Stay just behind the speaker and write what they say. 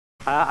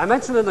I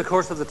mentioned in the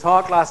course of the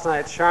talk last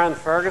night Sharon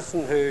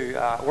Ferguson, who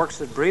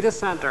works at Breda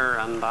Centre,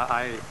 and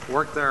I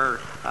work there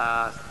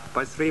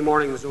about 3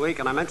 mornings a week,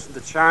 and I mentioned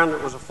that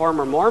Sharon was a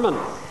former Mormon.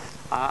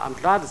 I'm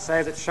glad to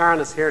say that Sharon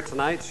is here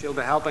tonight. She'll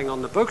be helping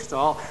on the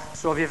bookstall.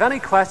 So if you have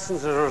any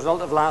questions as a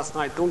result of last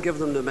night, don't give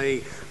them to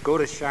me. Go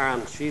to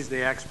Sharon. She's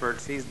the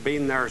expert. She's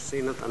been there,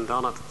 seen it, and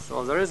done it.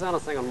 So if there is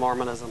anything on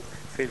Mormonism,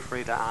 feel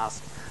free to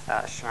ask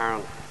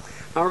Sharon.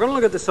 Now we're going to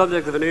look at the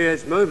subject of the New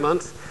Age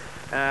movement.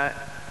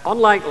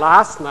 Unlike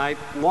last night,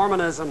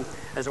 Mormonism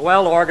is a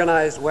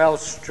well-organized,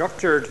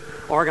 well-structured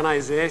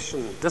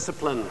organization,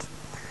 disciplined.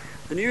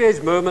 The New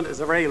Age movement is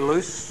a very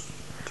loose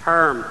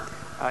term.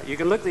 You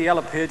can look the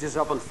yellow pages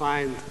up and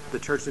find the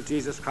Church of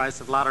Jesus Christ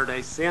of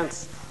Latter-day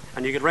Saints,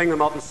 and you could ring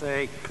them up and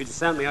say, could you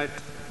send me out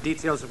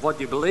details of what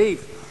you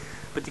believe?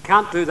 But you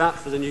can't do that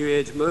for the New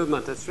Age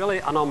movement. It's really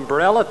an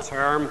umbrella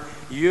term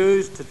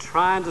used to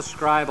try and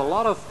describe a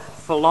lot of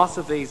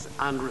philosophies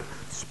and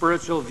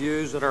spiritual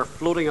views that are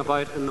floating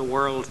about in the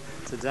world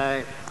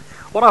today.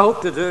 What I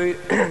hope to do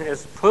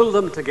is pull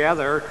them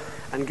together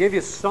and give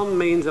you some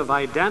means of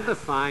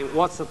identifying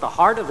what's at the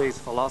heart of these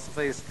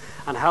philosophies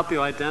and help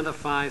you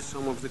identify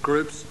some of the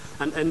groups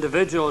and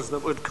individuals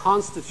that would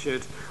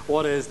constitute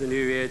what is the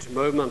New Age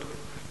movement.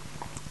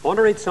 I want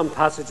to read some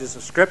passages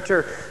of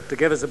Scripture to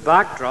give us a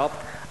backdrop.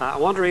 I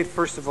want to read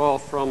first of all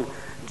from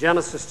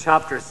Genesis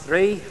chapter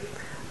 3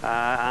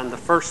 and the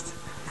first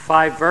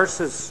 5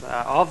 verses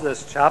of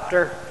this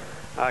chapter.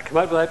 I come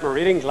out without my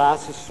reading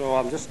glasses, so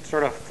I'm just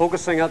sort of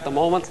focusing at the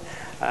moment.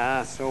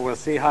 So we'll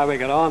see how we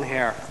get on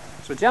here.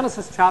 So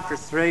Genesis chapter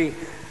 3,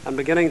 and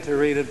beginning to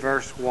read at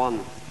verse 1.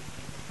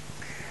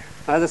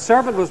 Now the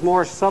serpent was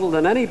more subtle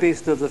than any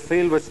beast of the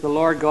field which the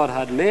Lord God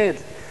had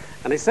made.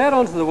 And he said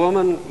unto the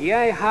woman,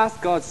 Yea,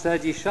 hath God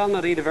said, Ye shall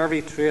not eat of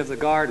every tree of the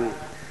garden.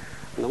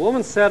 And the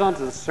woman said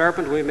unto the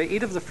serpent, We may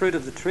eat of the fruit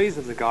of the trees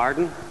of the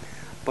garden,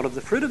 but of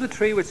the fruit of the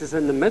tree which is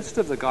in the midst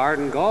of the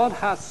garden, God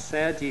hath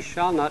said, Ye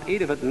shall not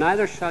eat of it,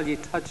 neither shall ye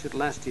touch it,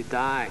 lest ye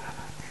die.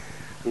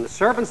 And the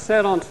serpent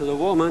said unto the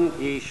woman,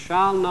 Ye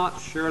shall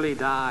not surely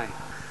die.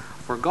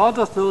 For God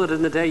doth know that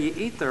in the day ye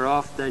eat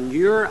thereof, then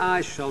your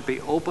eyes shall be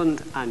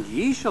opened, and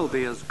ye shall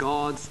be as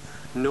gods,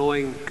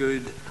 knowing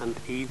good and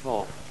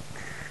evil.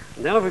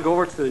 And then if we go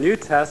over to the New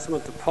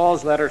Testament, to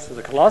Paul's letter to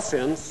the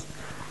Colossians,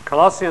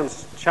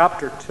 Colossians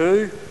chapter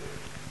 2,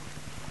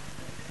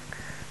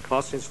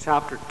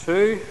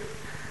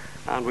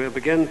 and we'll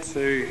begin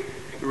to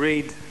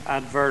read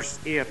at verse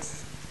 8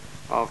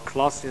 of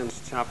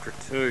Colossians chapter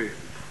 2.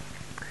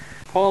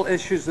 Paul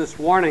issues this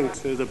warning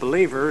to the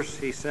believers.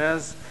 He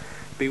says,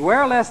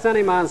 Beware lest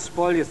any man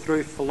spoil you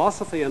through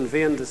philosophy and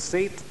vain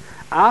deceit,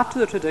 after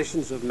the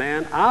traditions of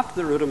men,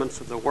 after the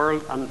rudiments of the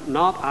world, and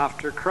not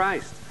after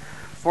Christ.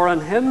 For in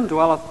him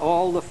dwelleth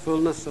all the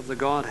fullness of the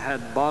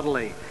Godhead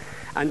bodily,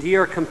 and ye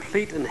are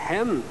complete in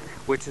him,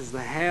 which is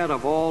the head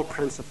of all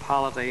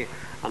principality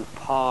and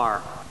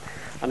power.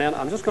 And then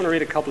I'm just going to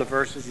read a couple of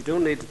verses. You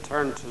don't need to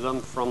turn to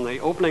them, from the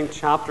opening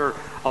chapter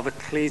of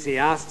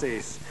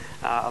Ecclesiastes.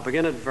 I'll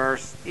begin at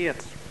verse 8.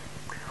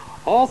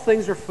 All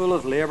things are full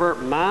of labour,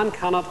 man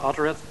cannot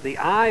utter it. The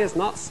eye is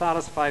not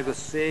satisfied with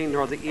seeing,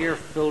 nor the ear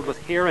filled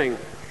with hearing.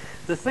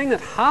 The thing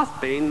that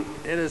hath been,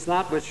 it is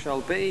that which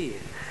shall be.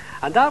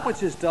 And that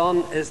which is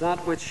done is that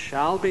which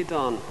shall be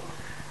done.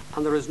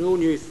 And there is no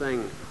new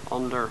thing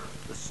under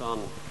the sun.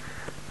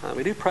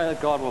 We do pray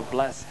that God will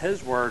bless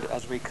His word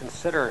as we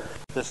consider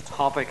this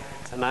topic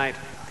tonight.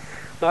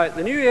 Now,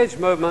 the New Age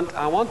movement,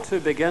 I want to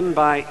begin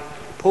by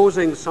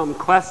posing some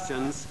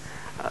questions,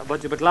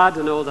 but you'll be glad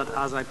to know that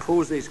as I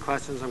pose these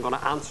questions, I'm going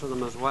to answer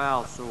them as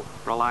well, so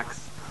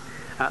relax.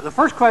 The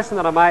first question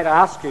that I might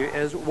ask you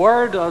is,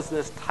 where does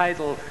this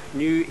title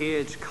New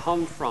Age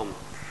come from?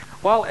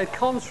 Well, it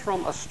comes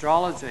from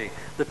astrology.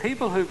 The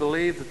people who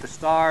believe that the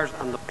stars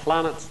and the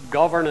planets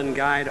govern and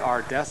guide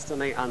our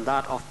destiny and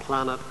that of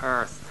planet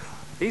Earth.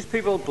 These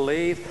people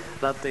believe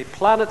that the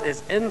planet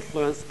is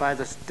influenced by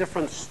the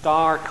different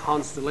star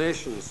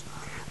constellations.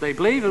 They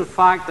believe, in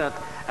fact, that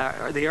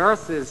the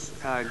Earth is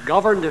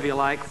governed, if you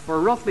like, for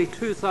roughly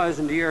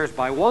 2,000 years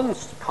by one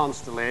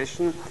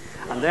constellation,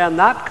 and then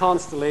that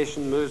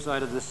constellation moves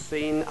out of the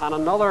scene and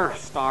another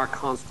star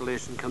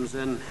constellation comes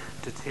in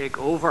to take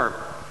over.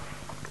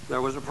 There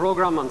was a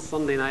program on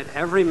Sunday night,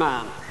 Every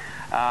Man,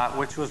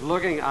 which was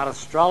looking at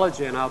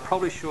astrology, and I'll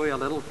probably show you a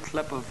little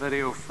clip of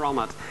video from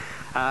it.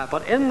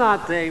 But in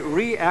that, they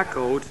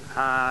re-echoed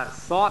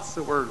thoughts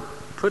that were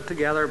put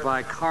together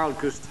by Carl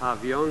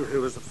Gustav Jung,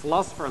 who was a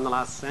philosopher in the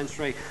last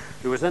century,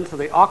 who was into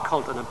the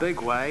occult in a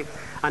big way.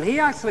 And he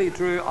actually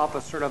drew up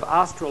a sort of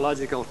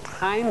astrological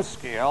time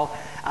scale,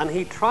 and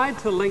he tried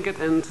to link it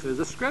into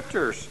the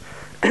scriptures.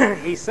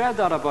 He said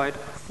that about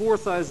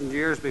 4,000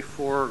 years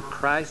before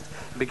Christ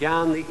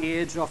began the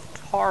age of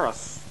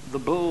Taurus, the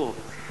bull.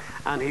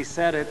 And he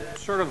said it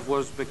sort of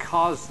was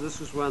because this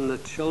is when the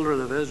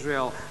children of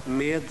Israel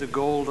made the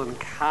golden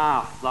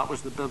calf. That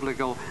was the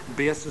biblical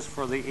basis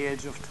for the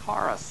age of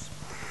Taurus.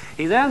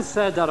 He then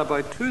said that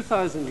about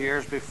 2,000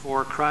 years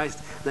before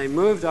Christ they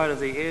moved out of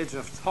the age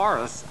of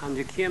Taurus and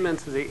you came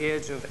into the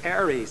age of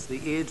Aries,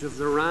 the age of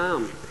the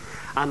ram.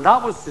 And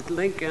that was to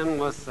link in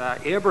with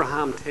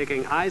Abraham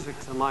taking Isaac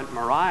to Mount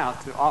Moriah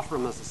to offer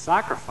him as a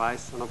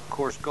sacrifice. And of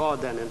course,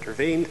 God then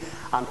intervened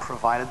and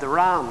provided the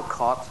ram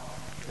caught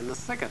in the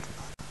thicket.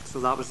 So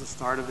that was the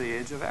start of the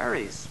age of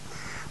Aries.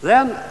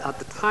 Then, at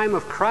the time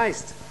of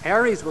Christ,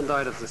 Aries went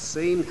out of the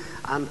scene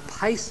and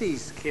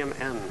Pisces came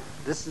in.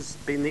 This has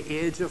been the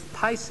age of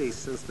Pisces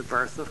since the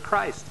birth of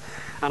Christ.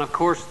 And of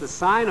course, the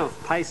sign of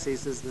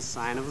Pisces is the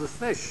sign of the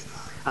fish.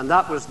 And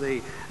that was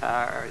the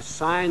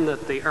sign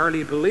that the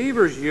early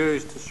believers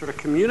used to sort of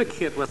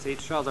communicate with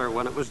each other.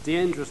 When it was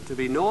dangerous to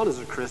be known as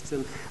a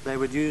Christian, they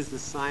would use the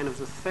sign of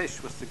the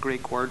fish with the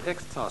Greek word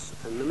ichthos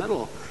in the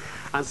middle.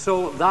 And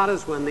so that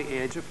is when the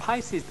age of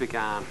Pisces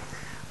began.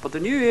 But the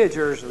New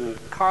Agers and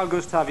Carl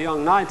Gustav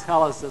Jung now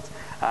tell us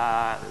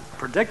that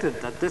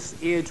predicted that this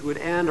age would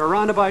end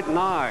around about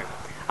now,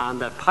 and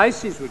that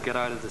Pisces would get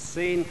out of the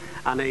scene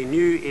and a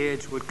new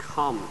age would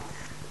come.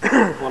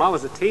 When I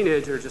was a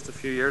teenager just a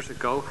few years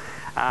ago,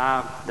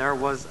 there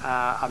was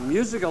a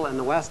musical in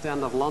the West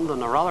End of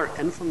London, a rather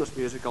infamous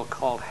musical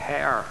called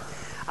Hair.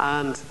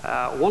 And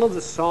one of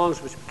the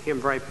songs which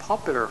became very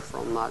popular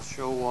from that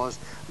show was,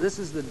 "This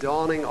is the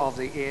dawning of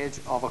the age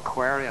of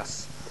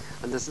Aquarius."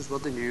 And this is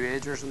what the New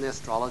Agers and the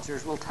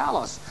astrologers will tell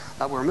us,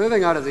 that we're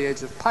moving out of the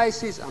age of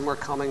Pisces and we're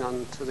coming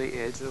on to the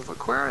age of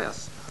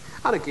Aquarius.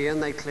 And again,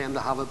 they claim to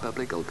have a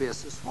biblical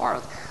basis for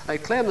it. They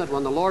claim that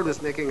when the Lord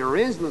was making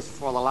arrangements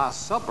for the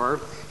Last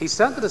Supper, he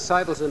sent the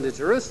disciples into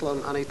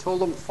Jerusalem and he told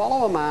them,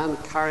 follow a man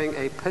carrying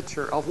a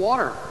pitcher of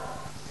water.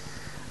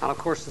 And of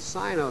course, the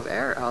sign of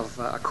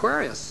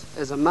Aquarius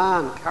is a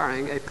man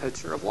carrying a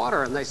pitcher of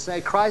water. And they say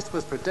Christ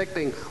was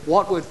predicting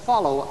what would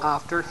follow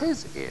after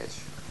his age.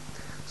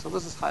 So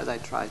this is how they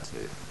try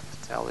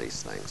to tell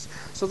these things.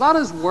 So that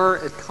is where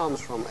it comes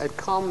from. It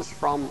comes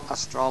from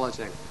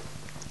astrology.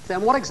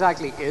 Then what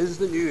exactly is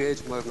the New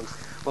Age movement?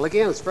 Well,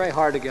 again, it's very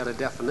hard to get a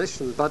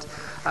definition, but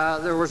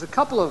there was a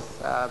couple of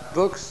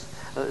books.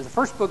 The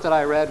first book that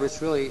I read,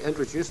 which really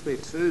introduced me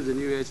to the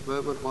New Age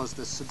movement, was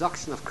The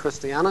Seduction of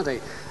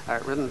Christianity,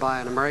 written by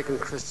an American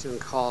Christian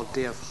called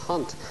Dave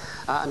Hunt.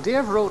 And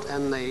Dave wrote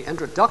in the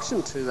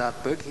introduction to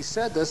that book, he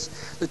said this: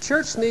 the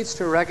church needs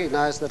to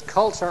recognize that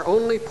cults are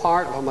only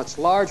part of a much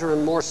larger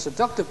and more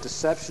seductive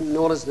deception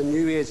known as the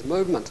New Age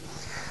movement.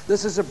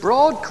 This is a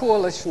broad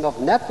coalition of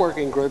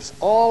networking groups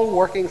all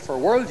working for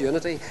world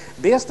unity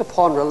based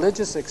upon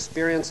religious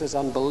experiences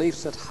and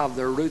beliefs that have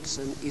their roots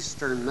in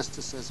Eastern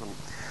mysticism.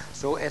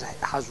 So it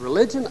has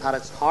religion at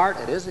its heart.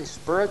 It is a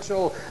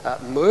spiritual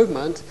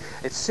movement.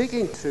 It's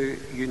seeking to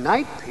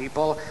unite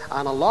people,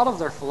 and a lot of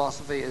their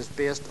philosophy is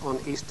based on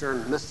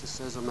Eastern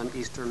mysticism and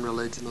Eastern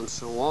religion and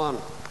so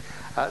on.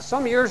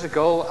 Some years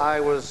ago, I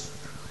was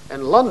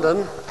in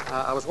London.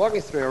 I was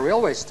walking through a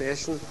railway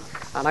station,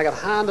 and I got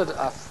handed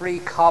a free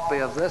copy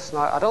of this.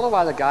 Now, I don't know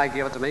why the guy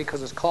gave it to me,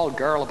 because it's called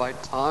Girl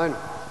About Town.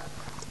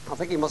 I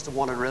think he must have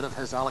wanted rid of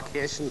his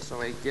allocation, so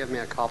he gave me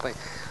a copy.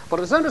 But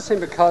it was interesting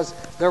because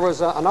there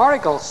was an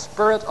article,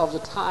 Spirit of the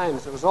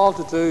Times. It was all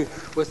to do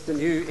with the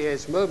New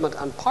Age movement.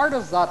 And part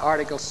of that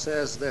article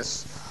says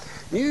this: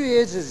 New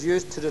Age is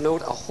used to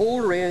denote a whole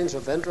range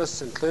of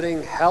interests,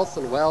 including health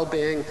and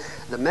well-being,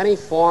 the many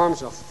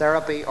forms of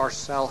therapy or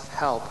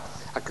self-help,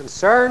 a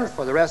concern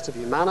for the rest of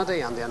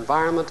humanity and the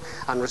environment,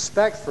 and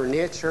respect for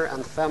nature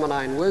and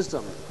feminine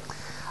wisdom.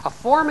 A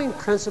forming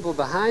principle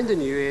behind the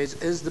New Age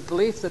is the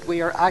belief that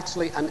we are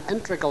actually an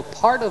integral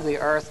part of the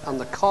earth and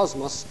the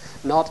cosmos,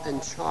 not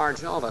in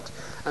charge of it.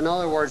 In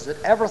other words,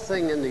 that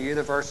everything in the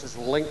universe is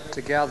linked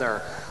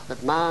together,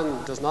 that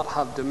man does not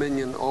have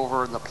dominion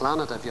over the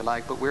planet, if you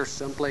like, but we're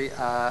simply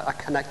a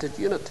connected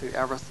unit to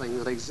everything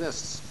that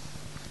exists.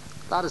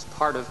 That is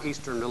part of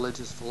Eastern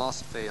religious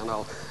philosophy, and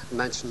I'll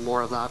mention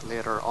more of that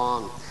later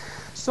on.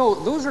 So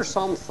those are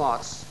some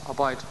thoughts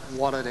about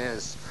what it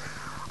is.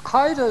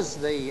 How does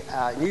the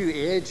New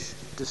Age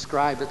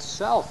describe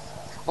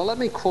itself? Well, let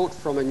me quote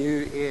from a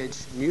New Age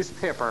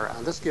newspaper,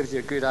 and this gives you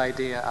a good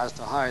idea as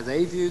to how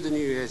they view the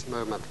New Age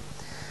movement.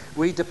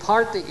 We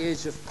depart the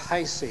age of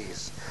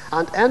Pisces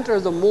and enter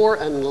the more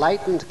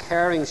enlightened,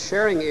 caring,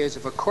 sharing age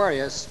of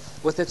Aquarius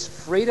with its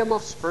freedom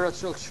of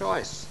spiritual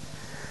choice.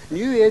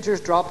 New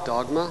Agers drop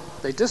dogma,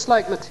 they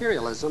dislike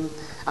materialism,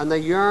 and they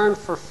yearn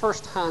for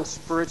first-hand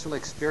spiritual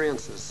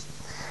experiences.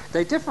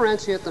 They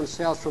differentiate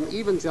themselves from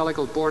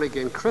evangelical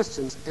born-again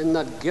Christians in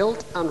that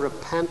guilt and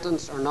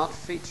repentance are not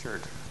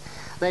featured.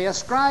 They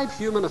ascribe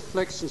human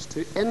afflictions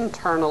to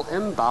internal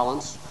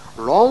imbalance,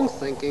 wrong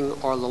thinking,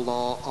 or the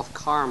law of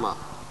karma.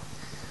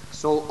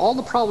 So all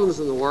the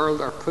problems in the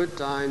world are put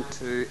down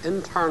to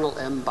internal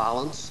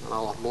imbalance, and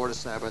I'll have more to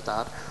say about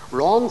that,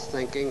 wrong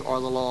thinking,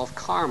 or the law of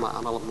karma,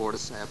 and I'll have more to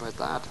say about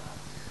that.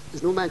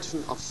 There's no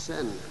mention of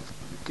sin.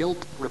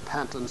 Guilt,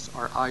 repentance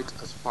are out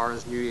as far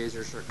as New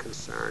Agers are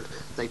concerned.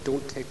 They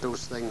don't take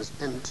those things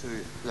into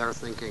their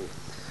thinking.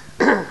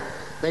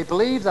 They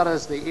believe that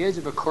as the age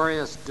of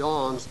Aquarius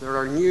dawns, there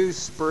are new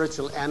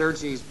spiritual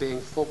energies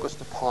being focused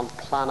upon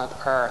planet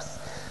Earth.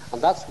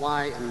 And that's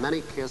why in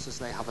many cases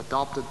they have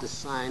adopted the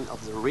sign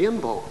of the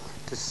rainbow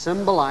to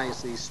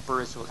symbolize these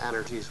spiritual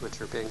energies which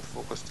are being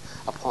focused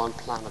upon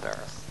planet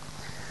Earth.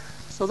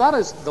 So that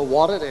is the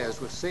what it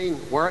is. We've seen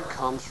where it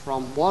comes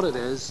from, what it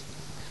is.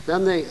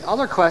 Then the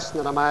other question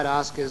that I might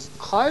ask is,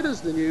 how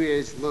does the New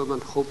Age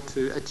movement hope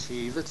to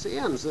achieve its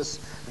aims? This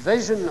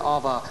vision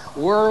of a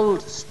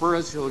world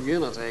spiritual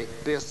unity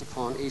based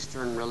upon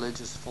Eastern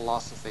religious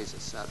philosophies,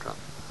 etc.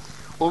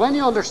 Well, when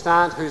you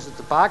understand who's at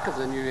the back of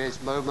the New Age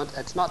movement,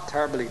 it's not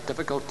terribly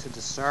difficult to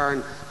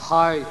discern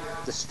how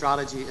the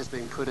strategy is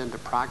being put into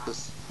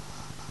practice.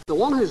 The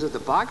one who's at the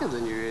back of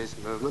the New Age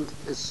movement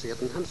is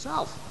Satan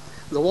himself,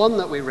 the one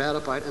that we read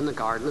about in the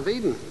Garden of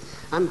Eden.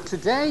 And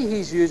today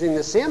he's using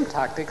the same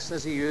tactics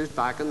as he used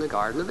back in the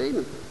Garden of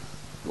Eden.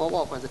 Well,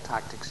 what were the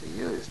tactics he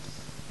used?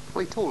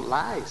 Well, he told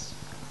lies.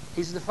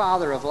 He's the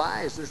father of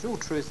lies. There's no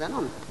truth in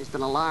him. He's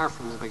been a liar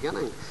from the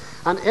beginning.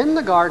 And in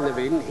the Garden of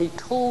Eden, he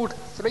told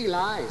 3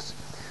 lies.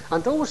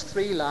 And those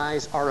 3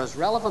 lies are as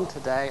relevant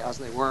today as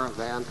they were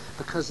then,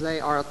 because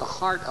they are at the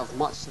heart of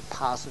much that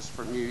passes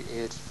for New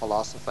Age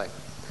philosophy.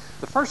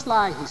 The first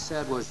lie he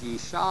said was, "Ye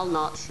shall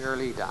not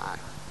surely die."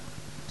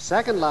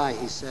 Second lie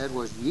he said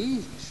was,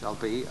 "Ye shall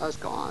be as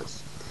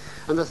gods."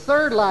 And the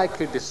third lie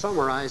could be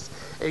summarized: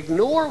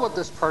 ignore what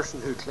this person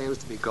who claims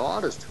to be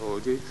God has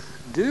told you.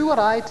 Do what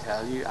I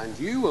tell you, and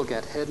you will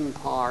get hidden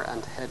power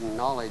and hidden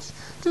knowledge.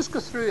 Just go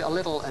through a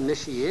little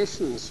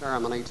initiation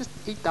ceremony. Just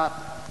eat that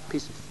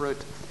piece of fruit,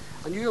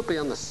 and you'll be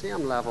on the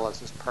same level as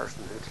this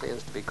person who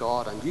claims to be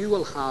God, and you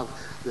will have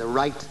the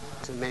right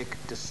to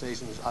make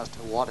decisions as to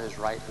what is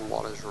right and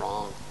what is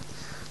wrong.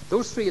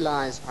 Those 3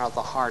 lies are at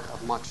the heart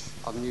of much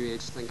of New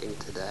Age thinking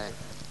today.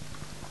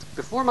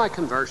 Before my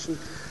conversion,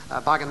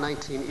 back in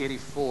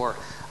 1984,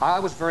 I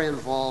was very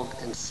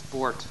involved in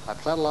sport. I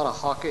played a lot of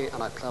hockey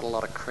and I played a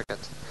lot of cricket.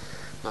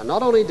 Now,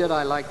 not only did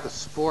I like the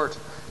sport,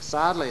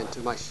 sadly, and to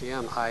my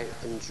shame, I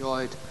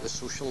enjoyed the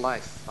social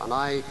life. And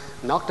I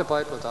knocked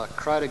about with a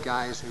crowd of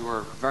guys who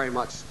were very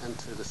much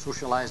into the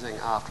socializing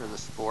after the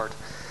sport.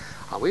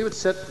 And we would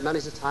sit many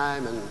a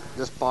time in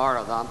this bar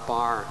or that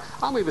bar,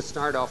 and we would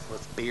start off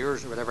with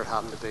beers or whatever it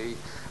happened to be.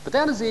 But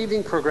then as the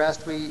evening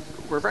progressed, we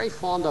were very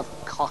fond of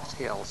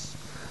cocktails.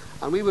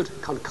 And we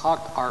would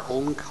concoct our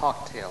own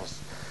cocktails.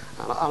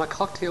 And a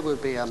cocktail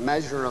would be a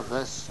measure of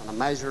this and a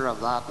measure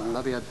of that, and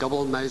maybe a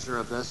double measure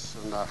of this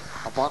and a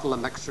bottle of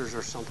mixers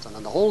or something.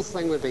 And the whole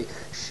thing would be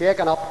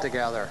shaken up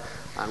together,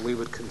 and we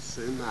would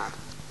consume that.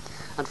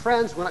 And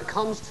friends, when it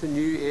comes to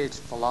New Age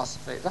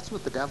philosophy, that's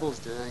what the devil's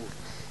doing.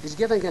 He's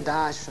giving a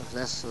dash of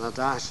this and a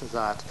dash of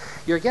that.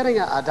 You're getting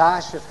a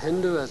dash of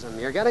Hinduism.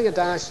 You're getting a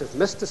dash of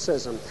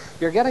mysticism.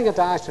 You're getting a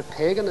dash of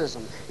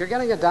paganism. You're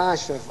getting a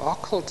dash of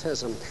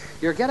occultism.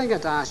 You're getting a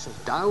dash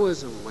of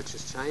Taoism, which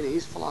is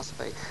Chinese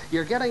philosophy.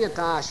 You're getting a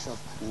dash of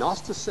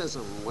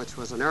Gnosticism, which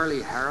was an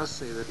early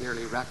heresy that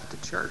nearly wrecked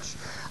the church.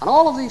 And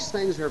all of these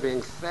things are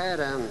being fed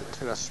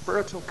into a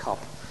spiritual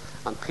cup,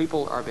 and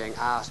people are being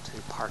asked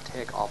to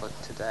partake of it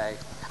today.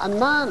 And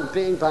man,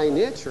 being by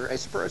nature a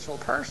spiritual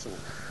person,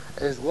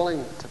 is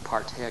willing to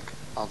partake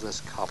of this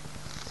cup.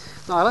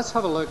 Now let's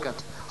have a look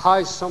at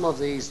how some of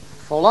these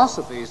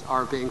philosophies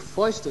are being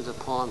foisted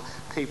upon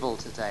people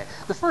today.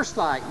 The first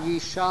lie, "Ye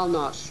shall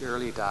not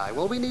surely die."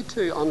 Well, we need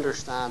to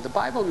understand, the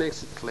Bible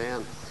makes it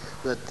plain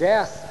that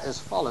death is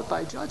followed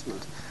by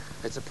judgment.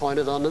 It's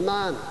appointed unto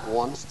man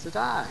once to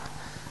die.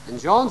 In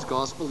John's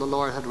Gospel, the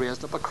Lord had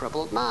raised up a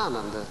crippled man,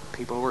 and the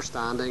people were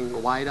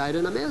standing wide-eyed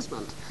in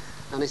amazement.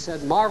 And he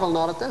said, "Marvel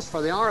not at this,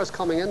 for the hour is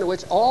coming in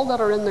which all that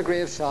are in the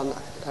grave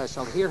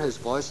shall hear his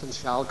voice and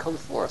shall come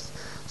forth.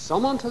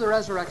 Some unto the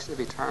resurrection of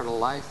eternal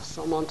life,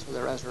 some unto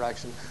the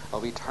resurrection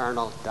of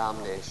eternal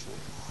damnation."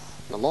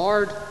 The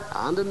Lord,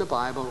 and in the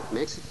Bible,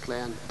 makes it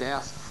plain,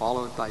 death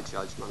followed by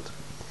judgment.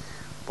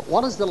 But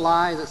what is the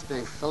lie that's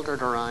being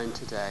filtered around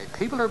today?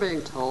 People are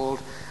being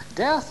told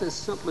death is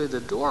simply the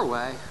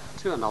doorway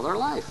to another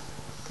life.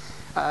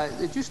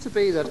 It used to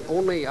be that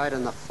only out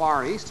in the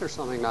Far East or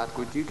something like that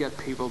would you get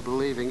people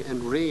believing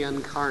in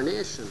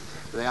reincarnation.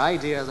 The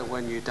idea that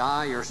when you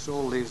die, your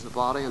soul leaves the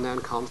body and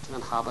then comes to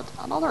inhabit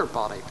another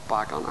body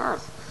back on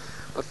earth.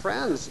 But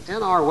friends,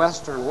 in our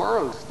Western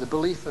world, the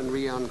belief in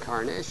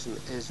reincarnation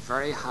is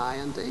very high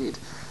indeed.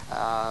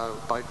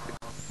 About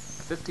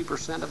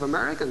 50% of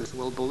Americans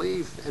will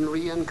believe in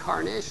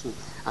reincarnation,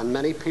 and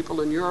many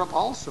people in Europe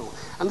also.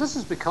 And this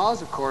is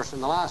because, of course, in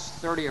the last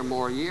 30 or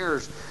more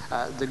years,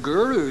 the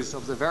gurus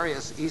of the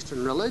various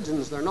Eastern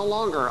religions, they're no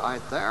longer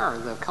out there.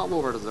 They've come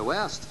over to the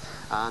West,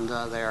 and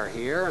they are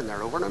here, and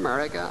they're over in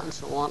America, and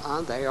so on,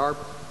 and they are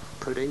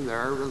putting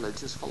their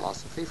religious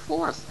philosophy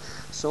forth.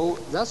 So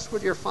that's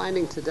what you're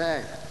finding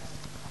today.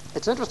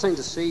 It's interesting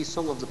to see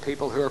some of the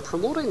people who are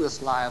promoting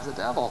this lie of the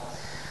devil.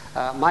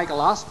 Michael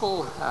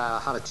Aspel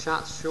had a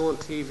chat show on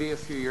TV a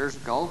few years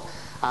ago,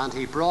 and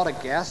he brought a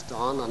guest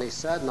on, and he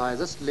said, now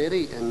this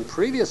lady in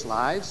previous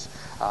lives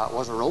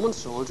was a Roman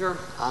soldier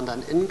and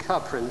an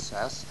Inca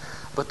princess,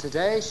 but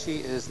today she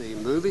is the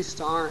movie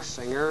star,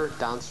 singer,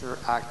 dancer,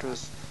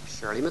 actress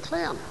Shirley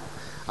MacLaine.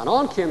 And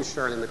on came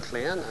Shirley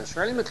MacLaine, and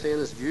Shirley MacLaine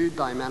is viewed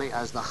by many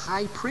as the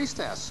high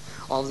priestess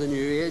of the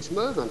New Age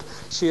movement.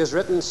 She has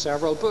written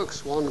several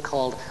books, one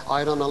called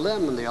Out on a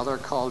Limb and the other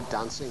called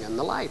Dancing in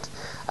the Light.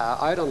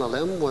 Out on a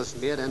Limb was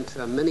made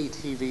into a mini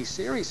TV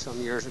series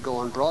some years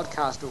ago and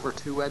broadcast over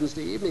 2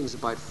 Wednesday evenings,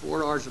 about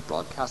 4 hours of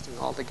broadcasting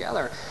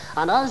altogether.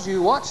 And as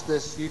you watched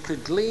this, you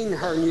could glean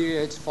her New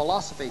Age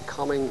philosophy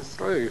coming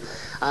through.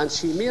 And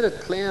she made it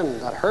plain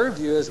that her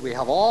view is we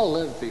have all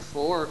lived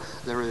before,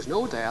 there is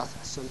no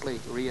death, simply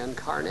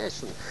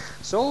reincarnation.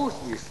 So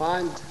you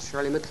find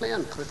Shirley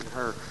MacLaine putting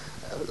her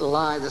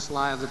this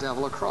lie of the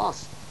devil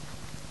across.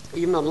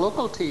 Even on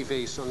local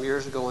TV some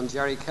years ago on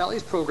Jerry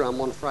Kelly's program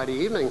one Friday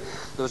evening,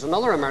 there was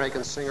another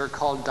American singer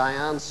called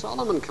Diane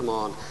Solomon come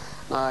on.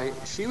 Now,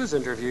 she was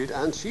interviewed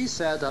and she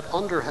said that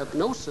under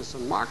hypnosis,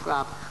 and mark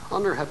that,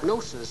 under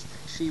hypnosis,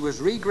 she was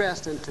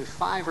regressed into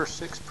 5 or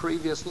 6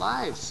 previous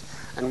lives.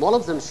 In one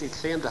of them, she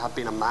claimed to have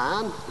been a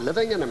man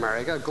living in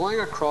America, going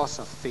across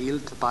a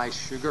field to buy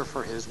sugar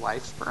for his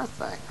wife's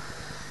birthday.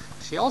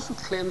 She also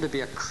claimed to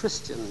be a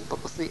Christian,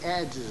 but with the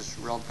edges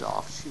rubbed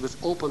off. She was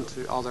open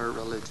to other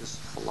religious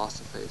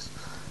philosophies.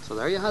 So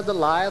there you had the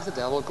lie of the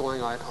devil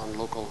going out on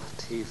local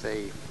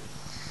TV.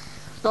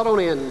 Not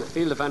only in the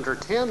field of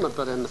entertainment,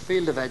 but in the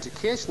field of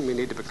education, we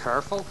need to be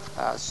careful.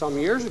 Some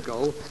years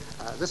ago,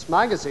 this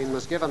magazine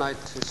was given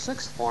out to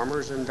 6th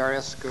formers in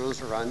various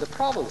schools around the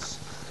province.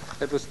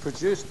 It was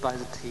produced by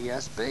the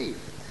TSB.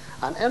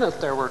 And in it,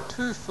 there were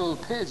 2 full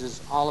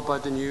pages all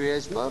about the New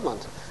Age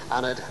movement.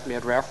 And it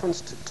made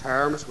reference to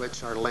terms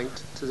which are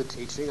linked to the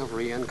teaching of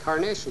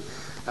reincarnation.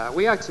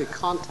 We actually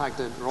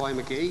contacted Roy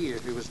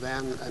McGee, who was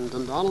then in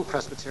Dundonald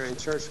Presbyterian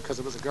Church, because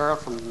it was a girl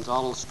from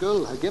Dundonald School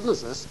who had given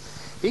us this.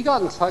 He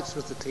got in touch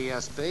with the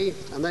TSB,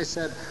 and they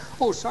said,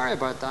 oh, sorry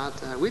about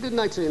that. We didn't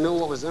actually know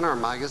what was in our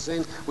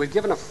magazine. We'd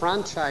given a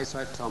franchise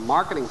out to a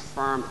marketing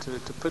firm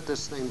to put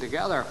this thing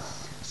together.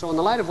 So in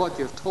the light of what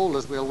you've told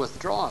us, we'll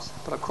withdraw it.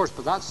 But of course,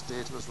 by that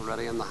stage, it was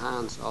already in the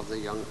hands of the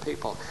young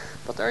people.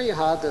 But there you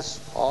had this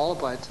all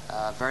about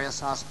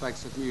various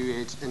aspects of New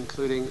Age,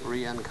 including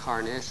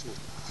reincarnation.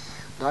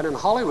 Down in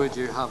Hollywood,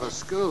 you have a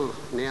school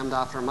named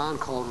after a man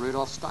called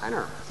Rudolf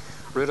Steiner.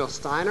 Rudolf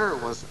Steiner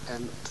was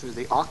into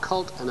the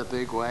occult in a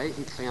big way.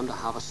 He claimed to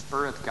have a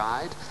spirit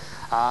guide.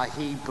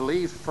 He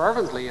believed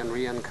fervently in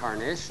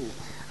reincarnation.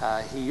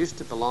 He used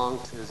to belong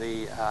to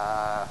the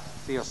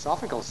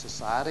Theosophical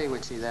Society,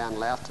 which he then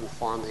left and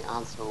formed the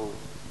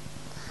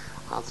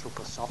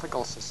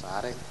Anthroposophical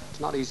Society. It's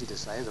not easy to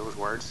say those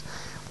words.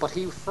 But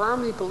he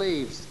firmly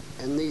believed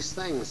in these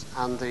things,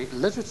 and the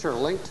literature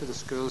linked to the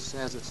school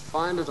says it's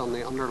founded on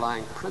the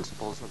underlying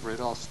principles of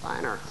Rudolf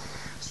Steiner.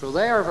 So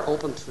they are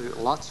open to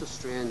lots of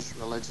strange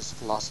religious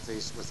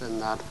philosophies within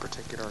that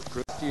particular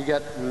group. You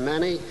get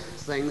many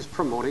things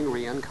promoting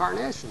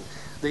reincarnation.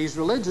 These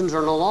religions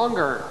are no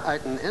longer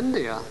out in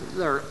India,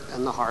 they're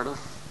in the heart of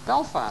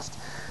Belfast.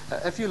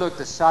 If you look at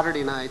the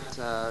Saturday Night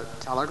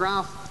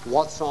Telegraph,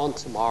 what's on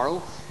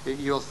tomorrow,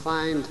 you'll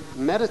find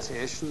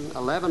meditation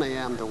 11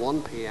 a.m. to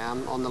 1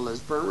 p.m. on the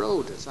Lisburn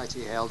Road. It's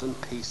actually held in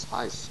Peace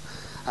House.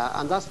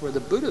 And that's where the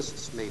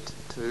Buddhists meet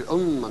to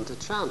and to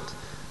chant.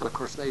 And of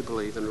course, they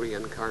believe in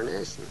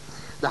reincarnation.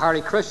 The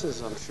Hare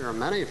Krishnas, I'm sure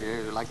many of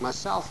you, like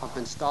myself, have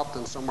been stopped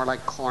in somewhere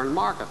like Corn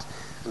Market.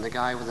 And the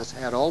guy with his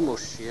head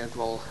almost shaved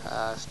will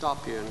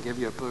stop you and give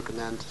you a book and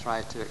then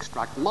try to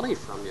extract money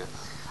from you.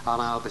 And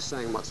I'll be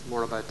saying much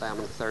more about them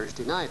on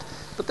Thursday night.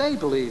 But they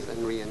believe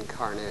in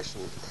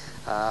reincarnation.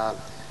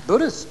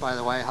 Buddhists, by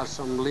the way, have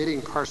some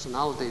leading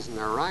personalities in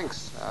their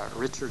ranks.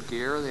 Richard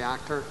Gere, the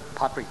actor,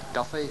 Patrick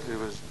Duffy, who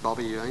was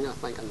Bobby Ewing, I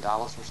think, in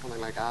Dallas or something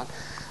like that.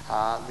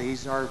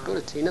 These are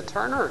Buddhists. Tina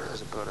Turner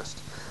is a Buddhist.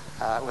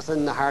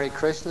 Within the Hare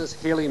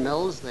Krishnas, Hayley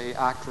Mills, the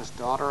actress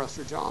daughter of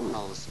Sir John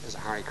Mills, is a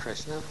Hare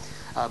Krishna.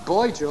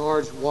 Boy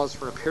George was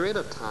for a period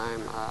of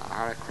time a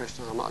Hare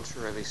Krishna. I'm not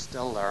sure if he's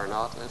still there or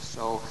not. If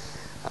so,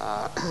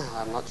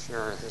 I'm not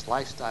sure. His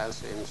lifestyle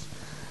seems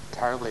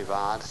terribly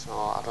bad, so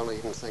I don't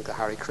even think the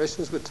Hare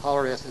Krishnas would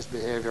tolerate his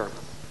behaviour.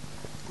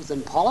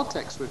 Within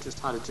politics, we've just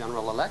had a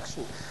general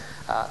election.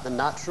 The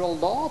Natural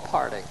Law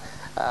Party,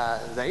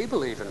 they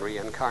believe in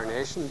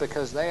reincarnation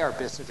because they are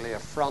basically a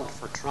front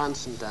for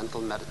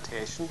transcendental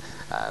meditation,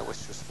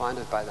 which was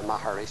founded by the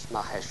Maharishi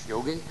Mahesh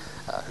Yogi,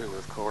 who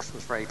of course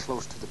was very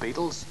close to the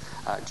Beatles.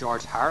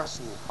 George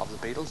Harrison of the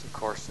Beatles, of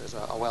course, is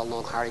a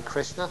well-known Hare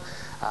Krishna,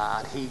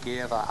 and he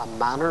gave a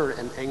manor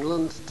in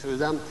England to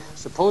them,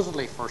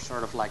 supposedly for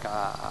sort of like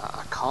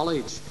a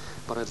college,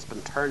 but it's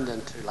been turned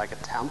into like a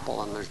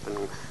temple, and there's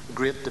been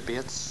great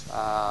debates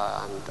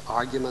and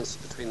arguments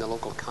between the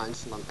local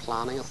council and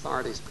planning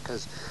authorities,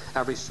 because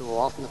every so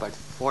often about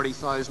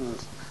 40,000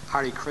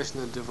 Hare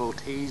Krishna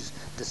devotees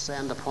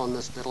descend upon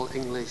this little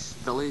English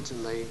village,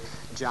 and they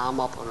jam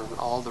up on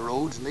all the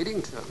roads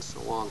leading to it and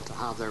so on to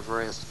have their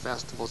various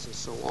festivals and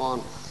so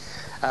on.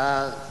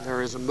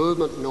 There is a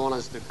movement known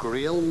as the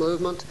Grail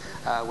movement,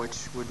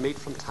 which would meet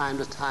from time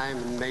to time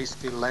in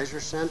Maysfield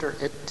Leisure Centre.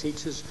 It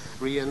teaches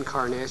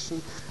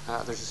reincarnation.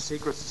 There's a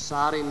secret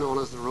society known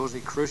as the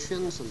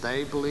Rosicrucians, and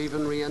they believe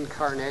in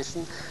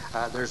reincarnation.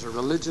 There's a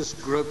religious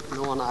group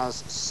known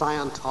as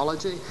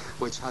Scientology,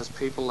 which has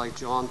people like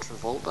John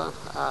Travolta,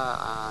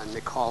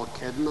 Nicole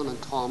Kidman, and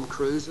Tom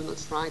Cruise in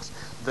its ranks.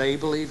 They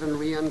believe in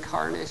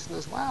reincarnation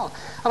as well.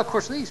 And of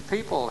course, these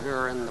people who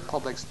are in the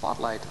public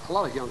spotlight, a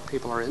lot of young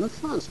people are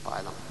influenced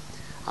by them.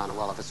 And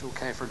well, if it's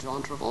okay for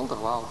John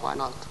Travolta, well, why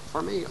not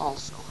for me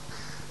also?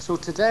 So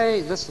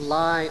today, this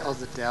lie of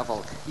the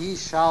devil, ye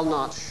shall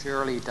not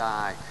surely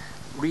die,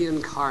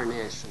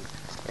 reincarnation,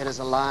 it is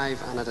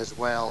alive and it is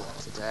well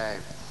today.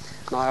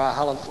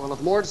 Now, we'll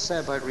have more to say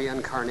about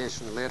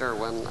reincarnation later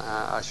when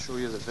I show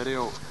you the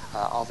video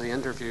of the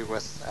interview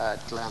with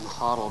Glenn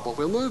Hoddle. But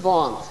we'll move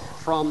on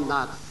from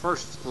that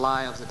first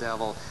lie of the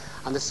devil.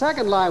 And the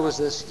second lie was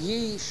this: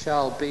 ye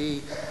shall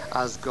be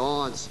as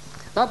gods.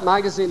 That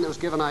magazine that was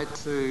given out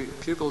to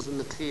pupils in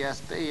the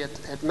TSB,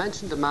 it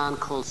mentioned a man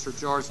called Sir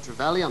George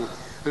Trevelyan,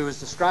 who was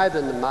described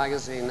in the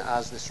magazine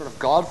as the sort of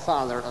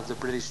godfather of the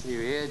British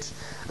New Age.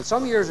 And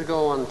some years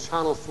ago on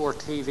Channel 4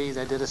 TV,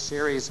 they did a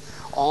series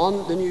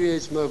on the New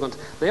Age movement.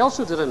 They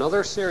also did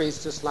another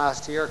series just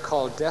last year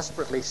called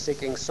Desperately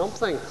Seeking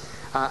Something.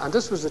 And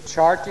this was a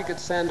chart you could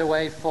send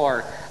away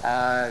for.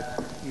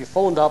 You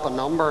phoned up a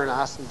number and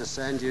asked them to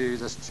send you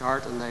this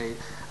chart, and they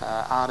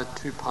added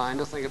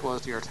 £2, I think it was,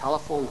 to your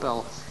telephone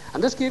bill.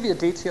 And this gave you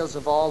details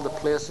of all the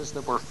places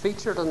that were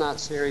featured in that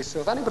series.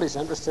 So if anybody's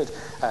interested,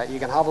 you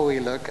can have a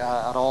wee look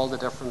at all the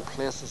different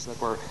places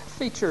that were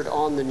featured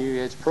on the New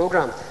Age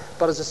programme.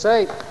 But as I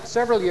say,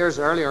 several years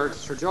earlier,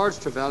 Sir George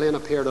Trevelyan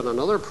appeared on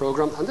another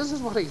programme, and this is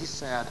what he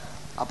said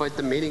about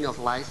the meaning of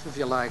life, if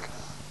you like.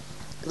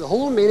 The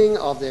whole meaning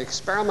of the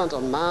experiment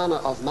of man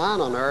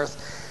on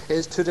earth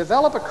is to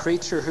develop a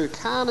creature who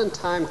can in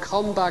time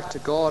come back to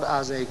God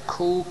as a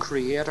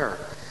co-creator.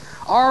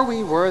 Are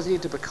we worthy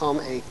to become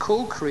a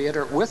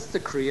co-creator with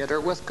the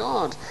Creator, with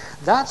God?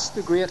 That's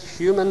the great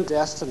human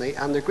destiny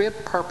and the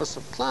great purpose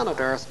of planet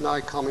Earth now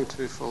coming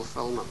to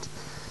fulfillment.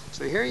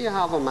 So here you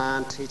have a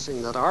man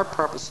teaching that our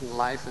purpose in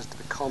life is to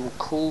become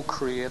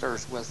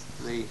co-creators with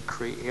the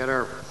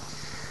Creator.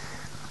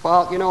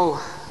 Well, you know,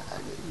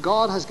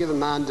 God has given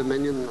man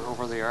dominion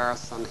over the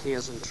earth, and he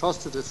has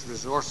entrusted its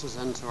resources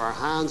into our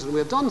hands, and we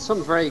have done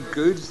some very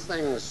good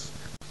things.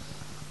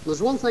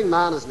 There's one thing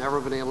man has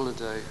never been able to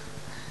do.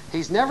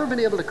 He's never been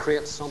able to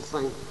create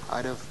something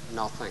out of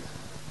nothing.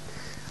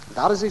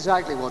 That is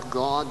exactly what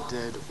God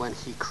did when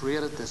he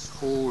created this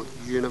whole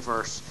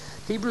universe.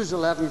 Hebrews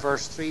 11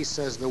 verse 3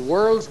 says, the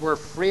worlds were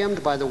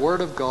framed by the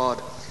word of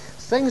God.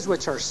 Things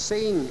which are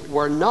seen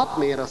were not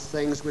made of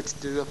things which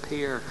do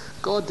appear.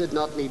 God did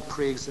not need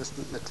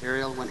pre-existent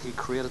material when he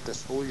created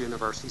this whole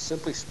universe. He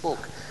simply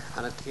spoke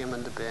and it came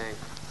into being.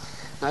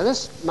 Now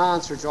this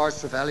man, Sir George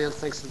Trevelyan,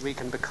 thinks that we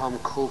can become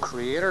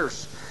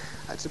co-creators.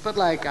 It's a bit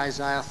like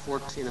Isaiah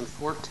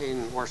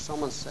 14:14, where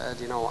someone said,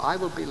 you know, I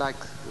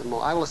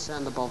will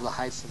ascend above the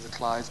heights of the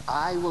clouds.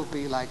 I will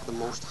be like the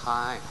Most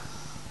High.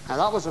 Now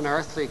that was an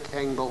earthly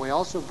king, but we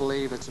also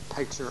believe it's a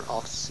picture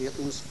of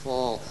Satan's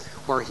fall,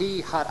 where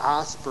he had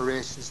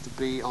aspirations to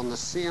be on the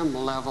same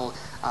level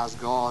as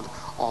God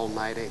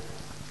Almighty.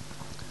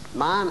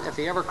 Man, if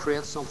he ever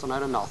creates something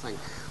out of nothing,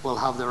 will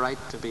have the right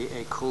to be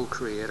a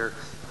co-creator,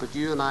 but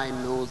you and I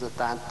know that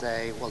that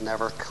day will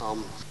never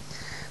come.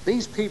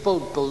 These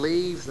people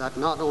believe that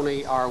not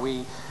only are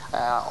we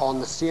on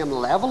the same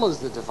level as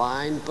the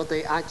divine, but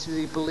they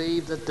actually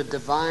believe that the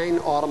divine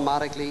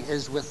automatically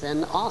is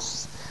within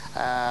us.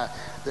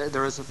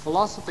 There is a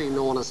philosophy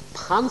known as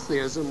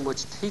pantheism,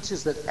 which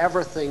teaches that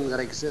everything that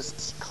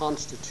exists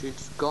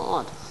constitutes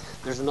God.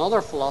 There's another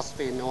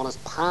philosophy known as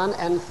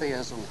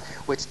panentheism,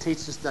 which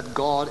teaches that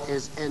God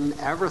is in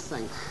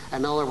everything.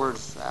 In other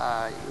words,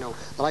 the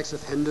likes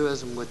of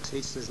Hinduism would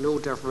teach there's no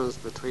difference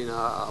between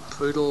a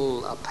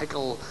poodle, a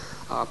pickle,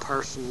 a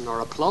person,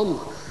 or a plum,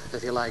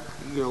 if you like.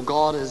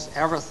 God is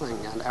everything,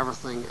 and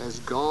everything is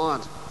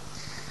God.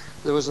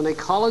 There was an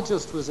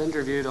ecologist who was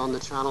interviewed on the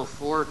Channel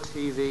 4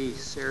 TV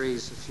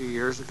series a few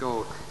years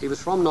ago. He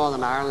was from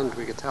Northern Ireland,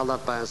 we could tell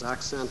that by his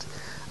accent.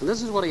 And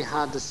this is what he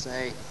had to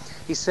say.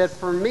 He said,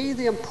 for me,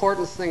 the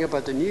important thing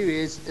about the New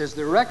Age is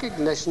the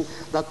recognition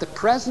that the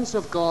presence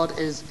of God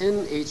is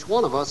in each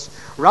one of us,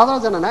 rather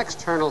than an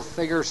external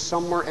figure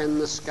somewhere in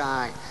the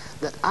sky.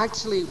 That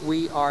actually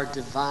we are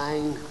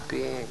divine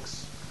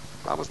beings.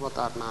 That was what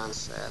that man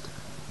said.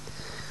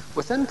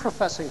 Within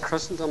professing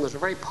Christendom, there's a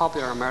very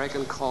popular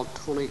American called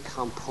Tony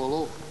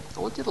Campolo. I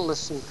want you to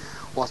listen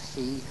what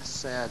he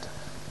said.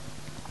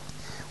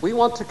 We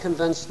want to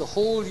convince the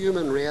whole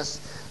human race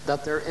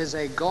that there is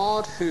a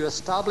God who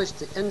established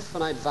the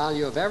infinite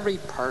value of every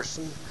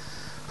person,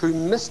 who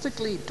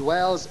mystically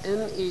dwells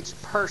in each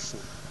person.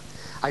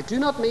 I do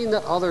not mean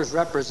that others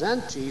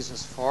represent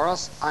Jesus for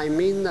us. I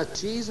mean that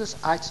Jesus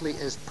actually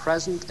is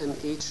present in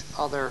each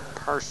other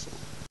person.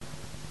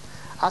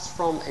 That's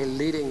from a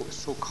leading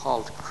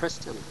so-called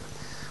Christian.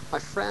 My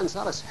friends,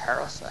 that is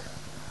heresy.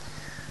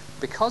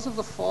 Because of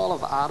the fall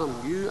of Adam,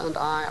 you and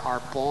I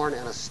are born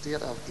in a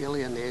state of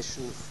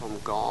alienation from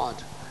God.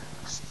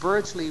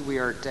 Spiritually, we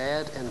are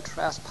dead in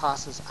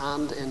trespasses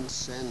and in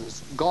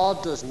sins.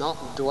 God does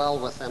not dwell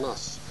within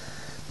us.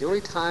 The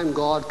only time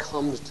God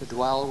comes to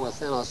dwell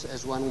within us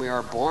is when we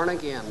are born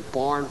again,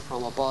 born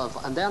from above.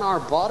 And then our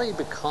body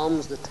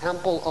becomes the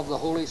temple of the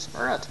Holy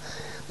Spirit.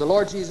 The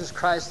Lord Jesus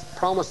Christ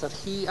promised that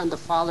he and the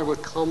Father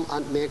would come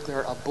and make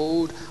their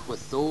abode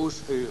with those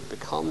who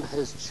become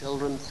his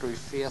children through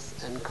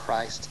faith in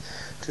Christ.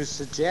 To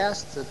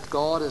suggest that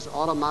God is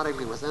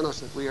automatically within us,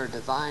 that we are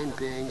divine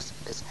beings,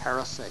 is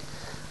heresy.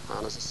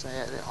 And as I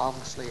say,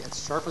 obviously it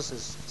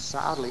surfaces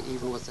sadly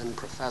even within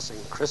professing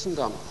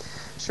Christendom.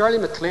 Shirley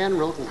MacLaine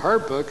wrote in her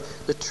book,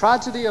 "The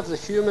tragedy of the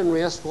human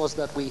race was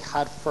that we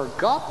had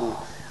forgotten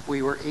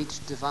we were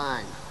each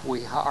divine."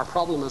 Our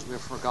problem is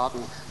we've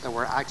forgotten that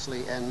we're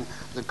actually in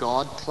the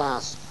God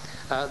class.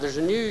 There's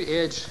a New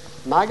Age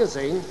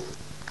magazine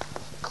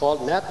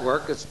called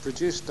Network. It's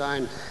produced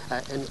down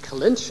in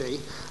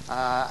Kalinchi,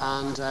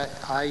 and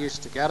I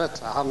used to get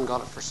it. I haven't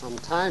got it for some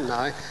time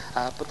now.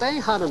 But they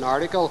had an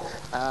article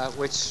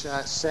which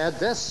said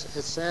this.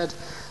 It said,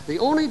 "The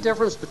only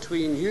difference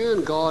between you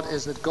and God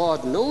is that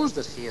God knows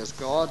that he is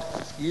God.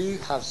 You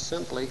have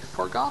simply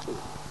forgotten."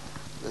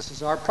 This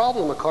is our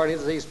problem, according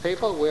to these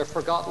people. We have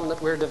forgotten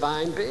that we're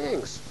divine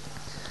beings.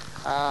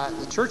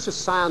 The Church of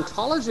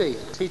Scientology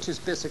teaches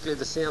basically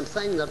the same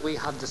thing, that we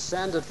have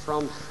descended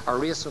from a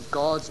race of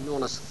gods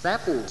known as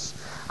Thetans,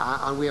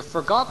 and we have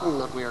forgotten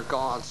that we are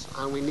gods,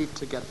 and we need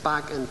to get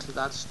back into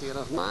that state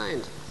of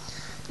mind.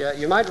 Yeah,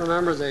 you might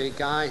remember the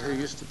guy who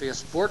used to be a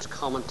sports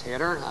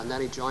commentator, and then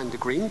he joined the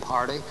Green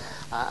Party,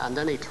 and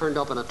then he turned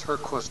up in a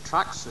turquoise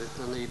tracksuit,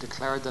 and he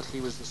declared that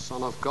he was the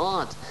Son of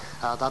God.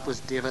 That was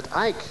David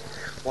Icke.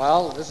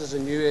 Well, this is a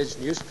New Age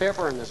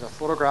newspaper, and there's a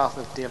photograph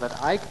of David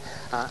Icke,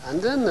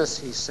 and in this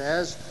he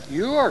says,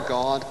 "You are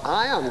God,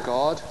 I am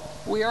God,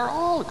 we are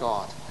all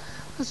God."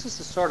 This is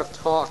the sort of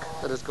talk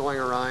that is going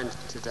around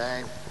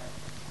today.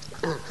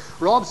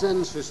 Rob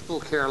Zins, who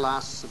spoke here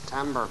last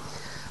September,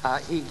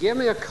 he gave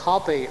me a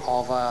copy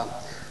of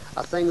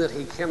a thing that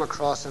he came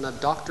across in a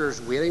doctor's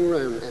waiting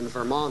room in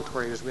Vermont,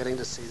 where he was waiting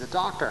to see the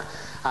doctor.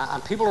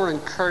 And people were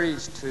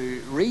encouraged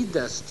to read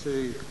this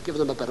to give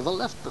them a bit of a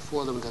lift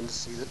before they went in to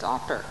see the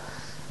doctor.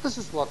 This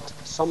is what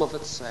some of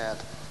it said.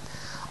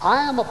 "I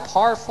am a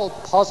powerful,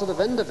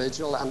 positive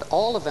individual, and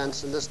all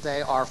events in this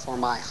day are for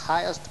my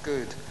highest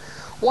good.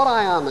 What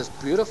I am is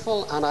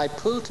beautiful, and I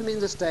pull to me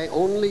this day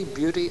only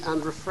beauty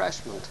and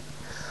refreshment.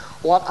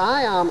 What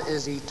I am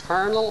is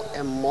eternal,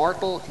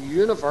 immortal,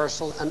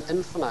 universal, and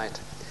infinite.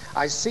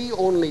 I see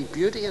only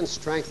beauty and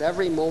strength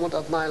every moment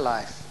of my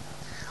life.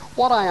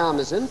 What I am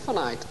is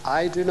infinite.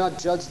 I do not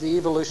judge the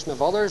evolution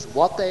of others.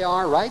 What they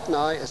are right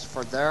now is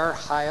for their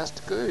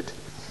highest good.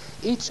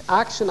 Each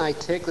action I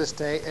take this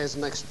day is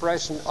an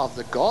expression of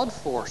the God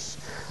force.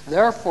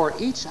 Therefore,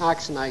 each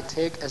action I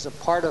take is a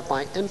part of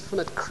my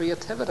infinite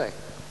creativity.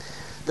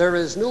 There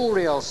is no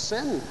real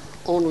sin,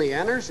 only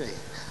energy.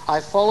 I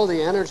follow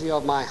the energy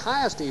of my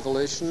highest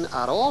evolution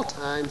at all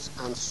times,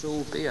 and so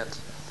be it.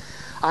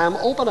 I am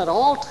open at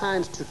all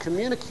times to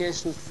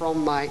communication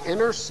from my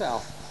inner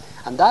self,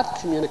 and that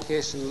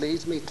communication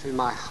leads me to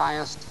my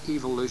highest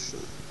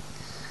evolution."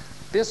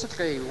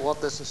 Basically, what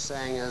this is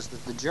saying is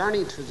that the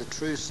journey to the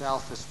true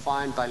self is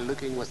found by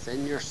looking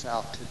within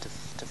yourself,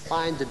 to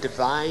find the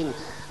divine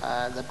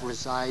that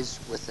resides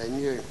within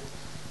you.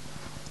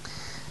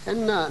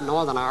 In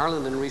Northern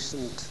Ireland in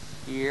recent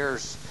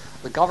years,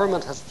 the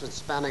government has been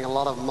spending a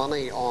lot of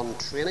money on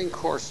training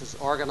courses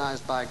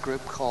organised by a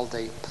group called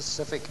the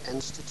Pacific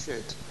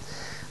Institute.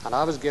 And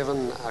I was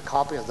given a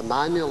copy of the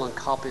manual and a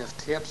copy of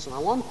tapes, and I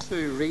want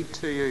to read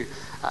to you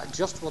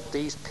just what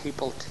these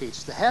people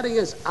teach. The heading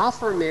is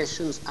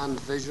Affirmations and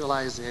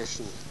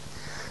Visualization.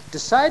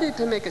 "Deciding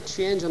to make a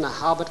change in a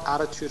habit,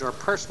 attitude, or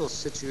personal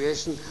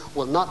situation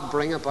will not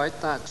bring about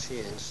that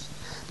change.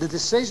 The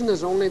decision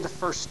is only the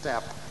first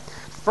step.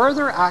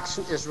 Further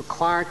action is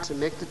required to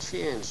make the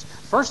change,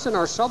 first in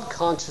our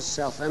subconscious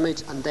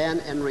self-image and then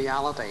in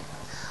reality.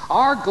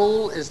 Our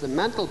goal is the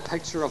mental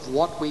picture of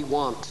what we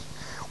want.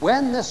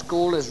 When this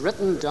goal is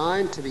written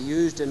down to be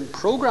used in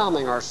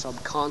programming our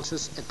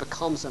subconscious, it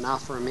becomes an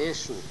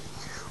affirmation.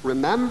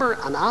 Remember,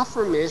 an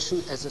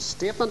affirmation is a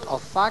statement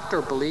of fact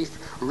or belief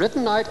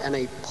written out in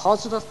a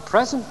positive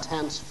present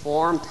tense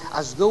form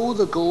as though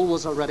the goal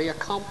was already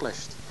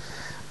accomplished.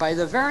 By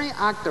the very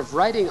act of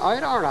writing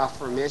out our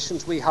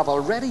affirmations, we have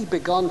already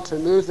begun to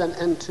move them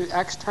into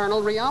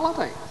external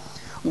reality.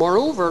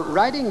 Moreover,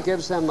 writing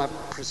gives them a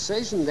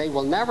precision they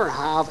will never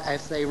have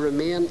if they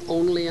remain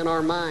only in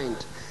our mind.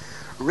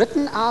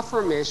 Written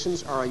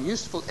affirmations are a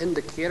useful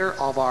indicator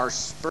of our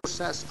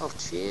process of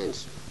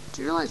change."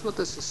 Do you realize what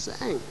this is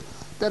saying?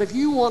 That if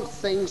you want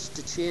things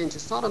to change,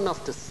 it's not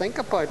enough to think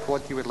about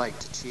what you would like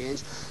to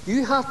change.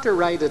 You have to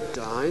write it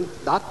down.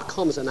 That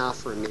becomes an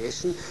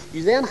affirmation.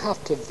 You then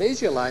have to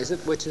visualize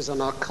it, which is an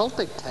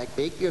occultic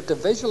technique. You have to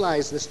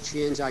visualize this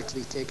change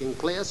actually taking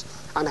place,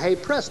 and hey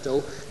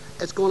presto,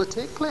 it's going to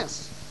take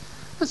place.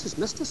 This is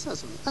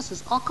mysticism. This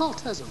is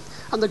occultism.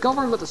 And the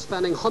government is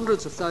spending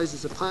hundreds of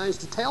thousands of pounds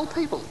to tell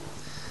people.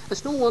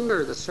 It's no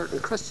wonder that certain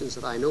Christians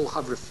that I know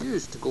have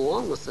refused to go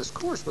on with this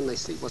course when they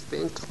see what's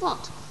being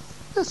taught.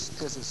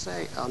 This is, to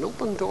say, an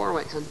open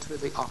doorway into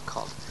the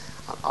occult.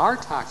 And our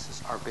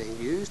taxes are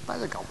being used by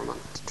the government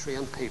to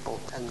train people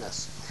in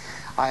this.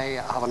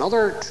 I have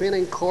another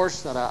training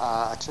course that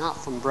a chap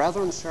from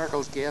Brethren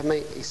Circles gave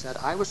me. He said,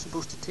 I was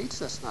supposed to teach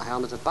this, and I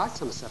handed it back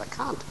to him and said, I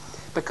can't,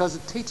 because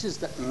it teaches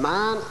that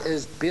man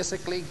is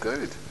basically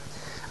good.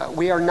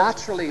 We are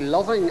naturally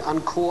loving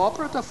and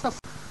cooperative.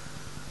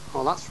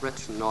 Well, that's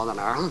rich in Northern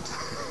Ireland,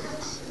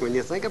 when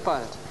you think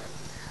about it.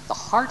 The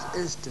heart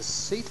is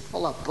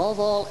deceitful above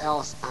all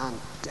else and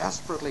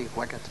desperately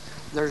wicked.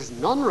 There's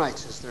none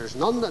righteous, there's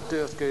none that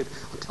doeth good.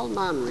 Until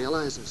man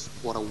realizes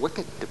what a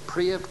wicked,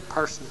 depraved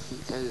person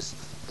he is,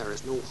 there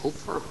is no hope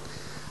for him.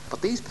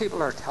 But these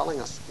people are telling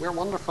us we're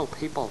wonderful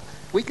people.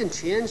 We can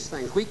change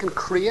things. We can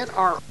create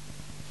our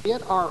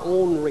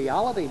own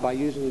reality by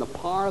using the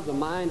power of the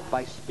mind,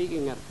 by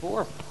speaking it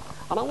forth.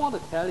 And I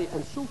want to tell you,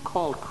 in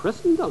so-called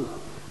Christendom,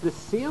 the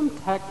same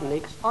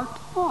techniques are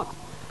taught.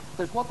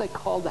 There's what they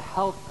call the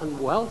health and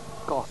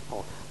wealth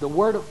gospel, the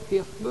word of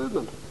faith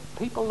movement.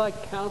 People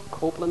like Kenneth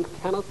Copeland,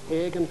 Kenneth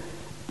Hagin,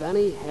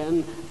 Benny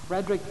Hinn,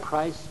 Frederick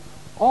Price,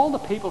 all the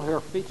people who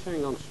are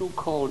featuring on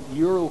so-called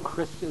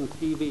Euro-Christian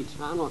TV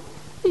channels,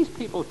 these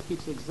people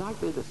teach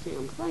exactly the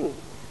same thing.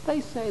 They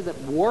say that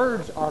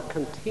words are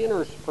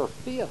containers for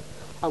faith,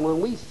 and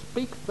when we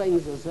speak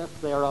things as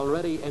if they're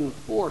already in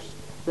force,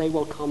 they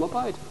will come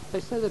about. They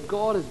say that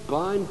God is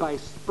bound by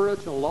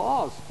spiritual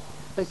laws.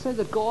 They say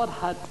that God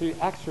had to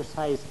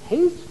exercise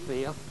his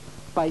faith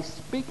by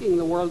speaking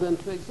the world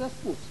into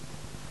existence.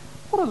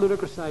 What a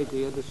ludicrous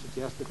idea to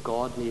suggest that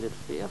God needed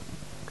faith,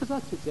 because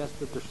that suggests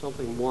that there's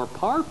something more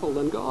powerful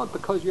than God,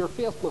 because your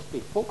faith must be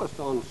focused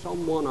on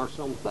someone or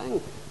something.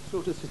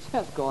 So to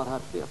suggest God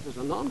had faith is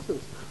a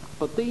nonsense.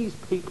 But these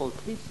people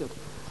teach it.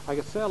 I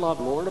could say a lot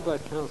more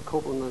about Kenneth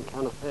Copeland and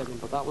Kenneth Hagin,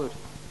 but that would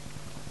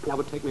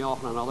take me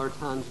off on another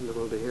tangent that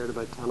we'll be here at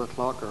about 10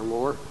 o'clock or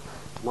more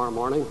tomorrow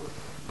morning.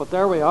 But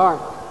there we are.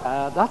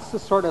 That's the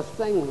sort of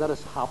thing that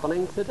is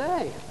happening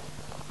today.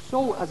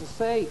 So, as I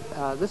say,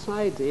 this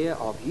idea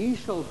of ye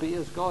shall be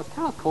as gods.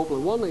 Kenneth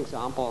Copeland, one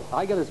example,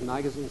 I get his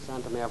magazine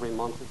sent to me every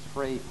month. It's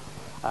free,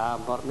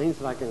 but it means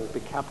that I can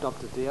be kept up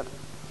to date.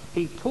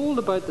 He told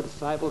about the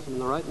disciples when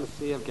they're out in the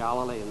Sea of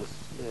Galilee, and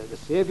the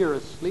Saviour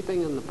is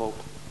sleeping in the boat,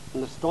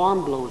 and the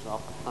storm blows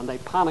up, and they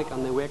panic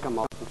and they wake him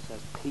up and says,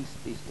 peace,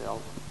 be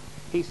still.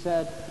 He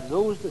said,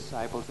 those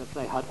disciples, if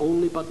they had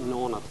only but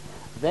known it,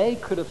 they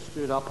could have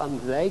stood up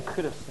and they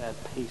could have said,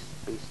 peace,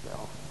 be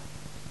still.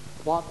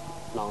 What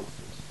nonsense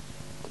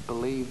to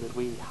believe that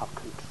we have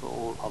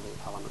control of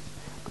the elements.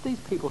 But these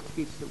people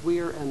teach that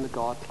we're in the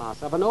God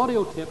class. I have an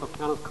audio tape of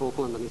Kenneth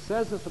Copeland, and he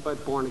says this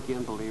about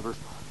born-again believers.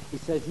 He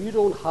says, you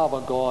don't have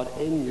a God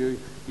in you,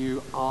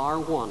 you are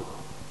one.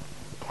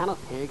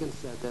 Kenneth Hagin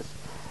said this,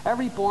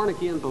 every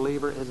born-again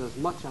believer is as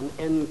much an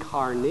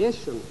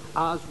incarnation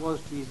as was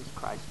Jesus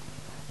Christ.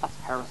 That's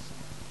heresy.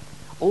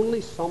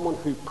 Only someone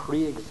who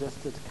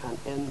pre-existed can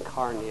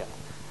incarnate.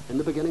 In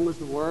the beginning was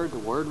the Word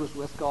was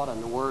with God,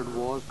 and the Word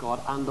was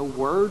God, and the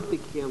Word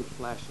became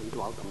flesh and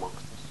dwelt amongst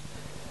us.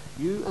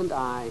 You and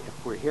I,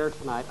 if we're here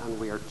tonight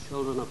and we are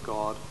children of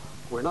God,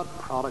 we're not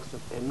products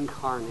of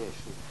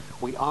incarnation.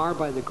 We are,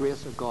 by the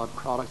grace of God,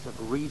 products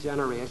of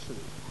regeneration,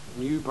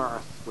 new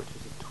birth, which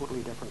is a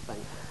totally different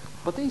thing.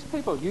 But these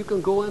people, you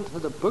can go into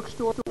the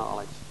bookstore of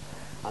knowledge,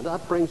 and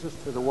that brings us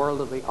to the world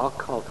of the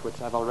occult,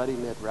 which I've already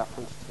made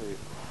reference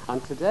to.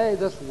 And today,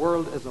 this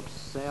world is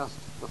obsessed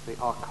with the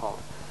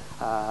occult.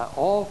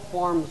 All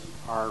forms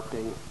are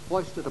being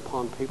foisted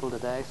upon people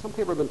today. Some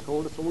people have been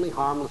told it's only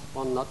harmless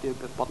fun, not do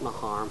but no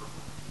harm.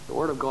 The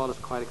Word of God is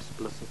quite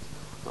explicit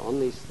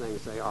on these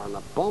things. They are an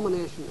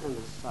abomination in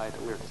His sight,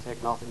 and we are to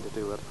take nothing to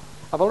do with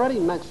it. I've already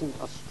mentioned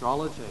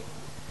astrology.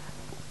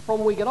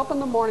 From we get up in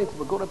the morning till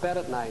we go to bed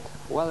at night,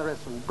 whether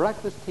it's on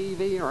breakfast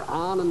TV or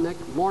Anne and Nick,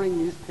 morning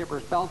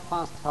newspapers,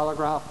 Belfast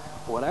Telegraph,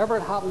 whatever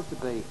it happens to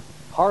be,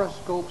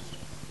 horoscopes,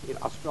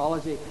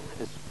 astrology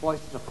is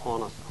foisted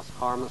upon us as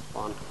harmless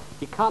fun.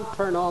 You can't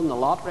turn on the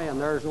lottery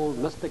and there's old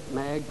Mystic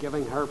Meg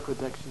giving her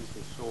predictions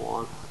and so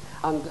on.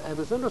 And it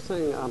was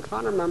interesting, I'm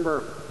trying to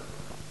remember,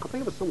 I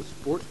think it was some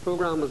sports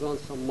program was on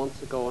some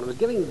months ago, and it was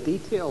giving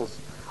details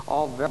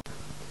of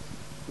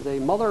the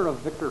mother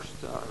of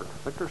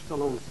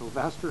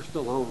Sylvester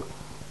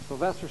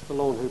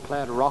Stallone, who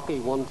played Rocky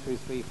 1, 2,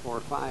 3, 4,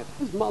 5.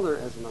 His mother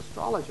is an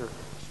astrologer.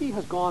 She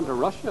has gone to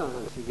Russia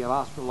and she gave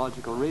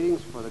astrological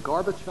readings for the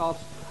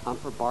Gorbachevs and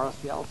for Boris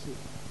Yeltsin.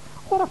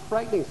 What a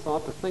frightening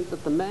thought to think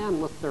that the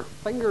men with their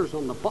fingers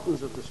on the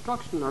buttons of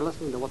destruction are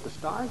listening to what the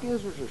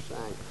stargazers are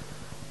saying.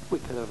 We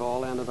could have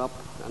all ended up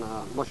in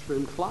a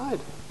mushroom cloud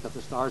if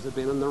the stars had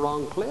been in the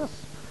wrong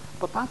place.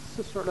 But that's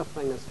the sort of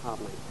thing that's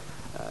happening.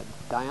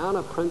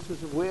 Diana,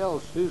 Princess of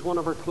Wales, who's one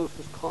of her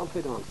closest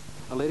confidants,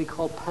 a lady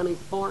called Penny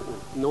Thornton,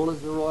 known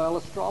as the Royal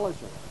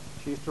Astrologer.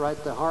 She used to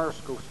write the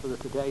horoscopes for the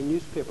Today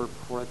newspaper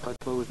before it got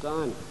closed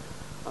down.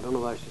 I don't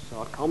know whether she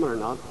saw it coming or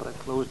not, but it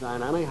closed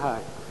down anyhow.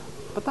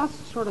 But that's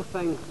the sort of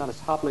thing that is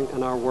happening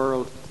in our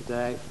world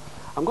today.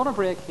 I'm going to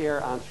break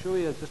here and show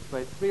you just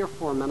about 3 or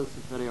 4 minutes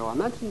of video. I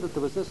mentioned that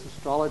there was this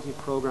astrology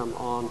program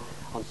on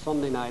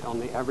Sunday night on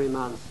the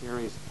Everyman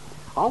series.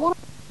 I want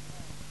a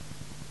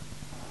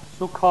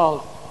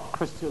so-called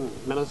Christian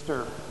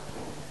minister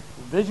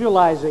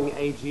visualizing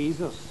a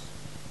Jesus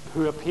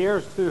who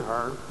appears to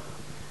her.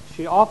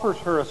 She offers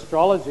her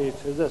astrology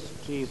to this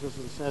Jesus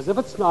and says, if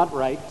it's not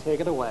right, take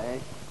it away.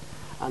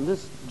 And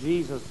this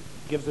Jesus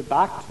gives it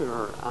back to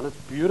her, and it's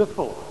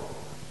beautiful.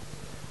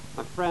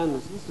 My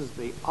friends, this is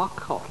the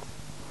occult.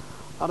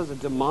 That is a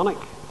demonic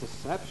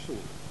deception.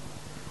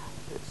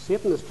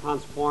 Satan is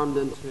transformed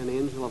into an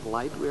angel of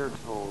light, we are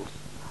told.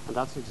 And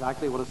that's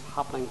exactly what is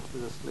happening to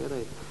this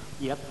lady.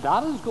 Yet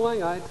that is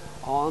going out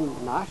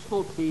on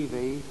national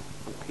TV,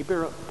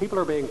 and people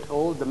are being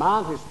told, the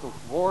man who spoke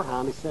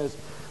beforehand, he says,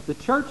 the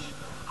church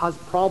has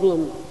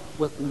problem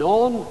with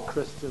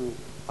non-Christian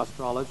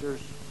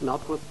astrologers,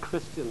 not with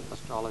Christian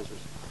astrologers.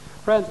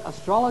 Friends,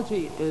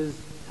 astrology is,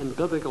 in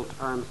biblical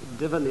terms,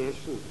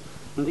 divination.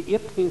 In the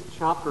 18th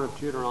chapter of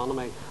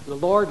Deuteronomy, the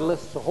Lord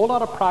lists a whole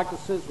lot of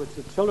practices which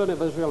the children of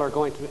Israel are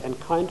going to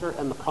encounter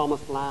in the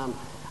promised land.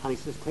 And he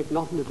says, take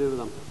nothing to do with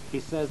them.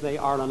 He says they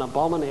are an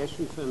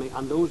abomination to me,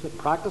 and those that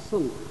practice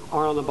them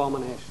are an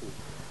abomination.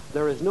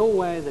 There is no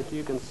way that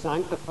you can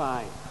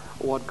sanctify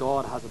what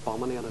God has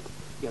abominated.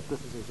 Yet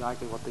this is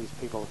exactly what these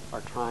people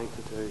are trying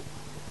to do.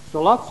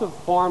 So lots of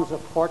forms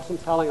of fortune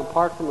telling,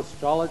 apart from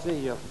astrology.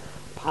 You have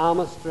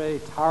palmistry,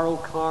 tarot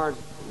cards,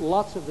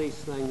 lots of these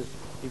things.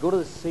 You go to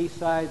the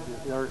seaside,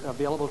 they're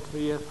available to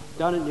you.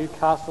 Down in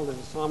Newcastle, there's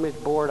a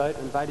sandwich board out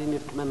inviting you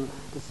to come in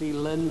to see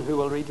Lynn, who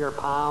will read your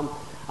palm.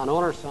 And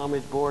on her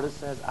sandwich board it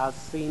says, as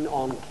seen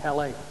on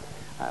Kelly.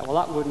 Well,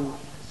 that wouldn't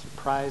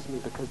surprise me,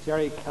 because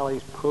Jerry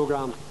Kelly's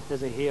program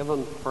is a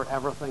haven for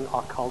everything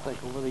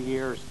occultic. Over the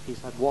years,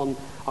 he's had one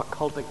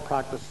occultic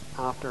practice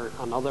after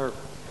another.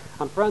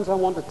 And friends, I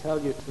want to tell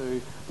you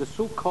too, the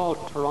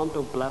so-called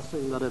Toronto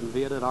blessing that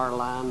invaded our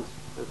land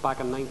back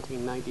in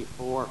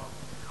 1994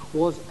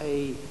 was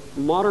a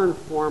modern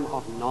form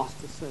of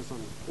Gnosticism,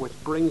 which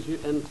brings you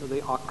into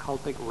the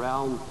occultic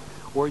realm,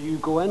 where you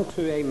go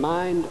into a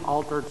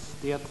mind-altered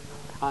state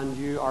and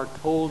you are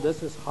told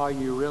this is how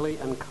you really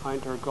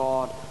encounter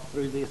God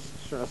through this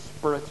sort of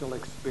spiritual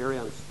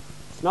experience.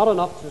 It's not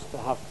enough just to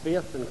have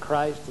faith in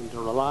Christ and to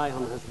rely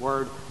on His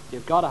Word.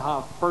 You've got to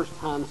have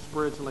first-hand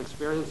spiritual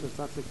experiences.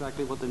 That's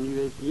exactly what the New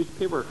Age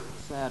newspaper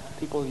said.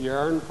 People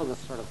yearn for this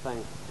sort of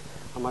thing.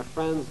 And my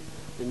friends,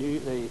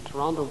 the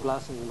Toronto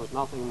blessing was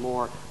nothing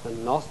more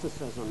than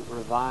Gnosticism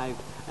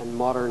revived in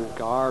modern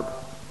garb.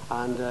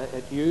 And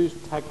it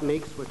used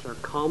techniques which are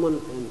common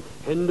in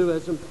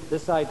Hinduism.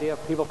 This idea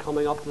of people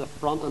coming up to the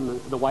front, and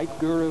the white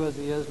guru as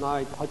he is now,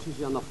 he touches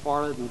you on the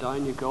forehead and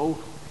down you go.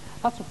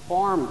 That's a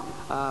form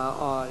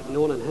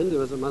known in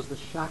Hinduism as the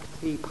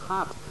Shakti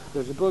Pat.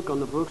 There's a book on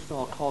the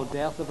bookstall called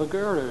Death of a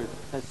Guru.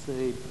 It's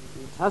the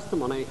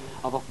testimony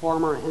of a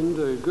former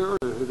Hindu guru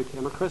who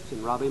became a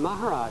Christian, Rabbi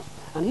Maharaj.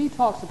 And he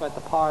talks about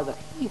the power that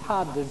he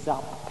had to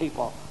zap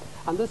people.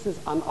 And this is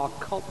an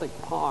occultic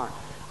power.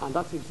 And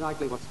that's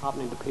exactly what's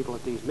happening to people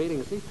at these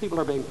meetings. These people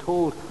are being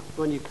told,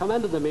 when you come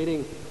into the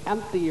meeting,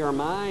 empty your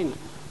mind.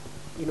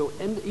 You know,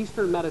 in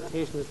Eastern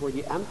meditation is where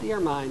you empty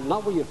your mind,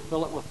 not where you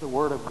fill it with the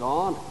Word of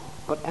God,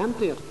 but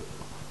empty it.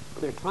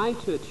 They're trying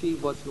to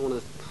achieve what's known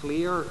as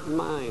clear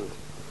mind.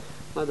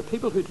 Now, the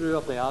people who drew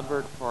up the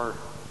advert for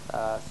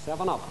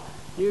 7-Up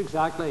knew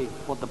exactly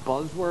what the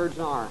buzzwords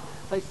are.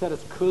 They said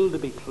it's cool to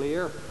be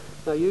clear.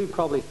 Now, you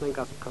probably think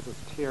that's because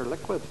it's clear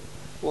liquid.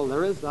 Well,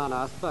 there is that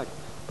aspect.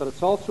 But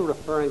it's also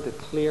referring to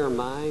clear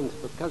mind,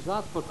 because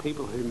that's what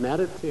people who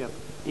meditate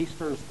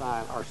Eastern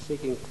style are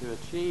seeking to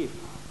achieve.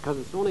 Because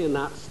it's only in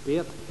that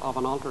state of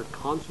an altered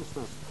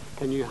consciousness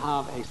can you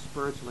have a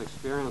spiritual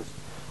experience.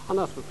 And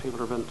that's what people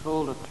have been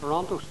told at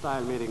Toronto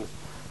style meetings.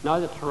 Now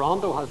that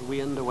Toronto has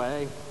waned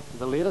away,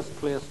 the latest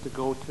place to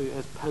go to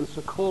is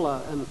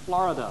Pensacola in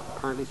Florida.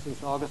 Apparently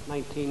since August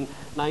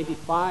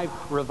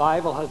 1995,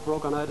 revival has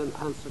broken out in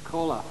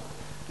Pensacola.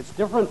 It's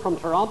different from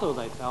Toronto,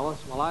 they tell us.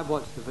 Well, I've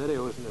watched the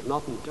videos and there's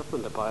nothing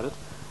different about it.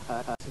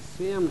 It's the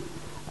same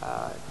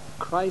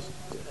Christ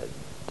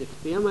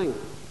defaming.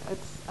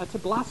 It's a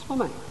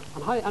blasphemy.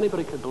 And how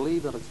anybody could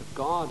believe that it's of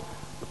God.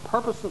 The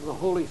purpose of the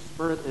Holy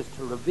Spirit is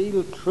to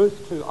reveal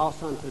truth to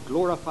us and to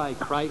glorify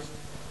Christ.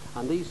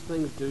 And these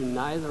things do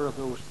neither of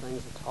those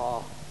things at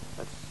all.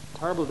 It's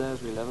terrible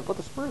days we live in. But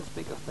the Spirit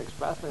speaketh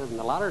expressly, in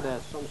the latter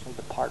days some shall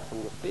depart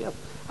from the faith,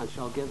 and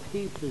shall give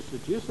heed to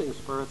seducing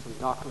spirits and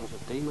doctrines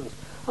of demons.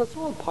 And it's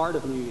all part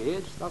of New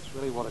Age. That's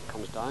really what it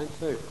comes down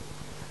to.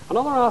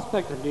 Another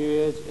aspect of New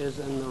Age is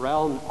in the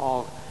realm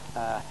of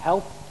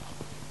health.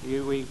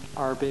 We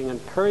are being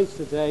encouraged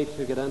today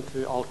to get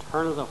into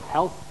alternative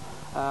health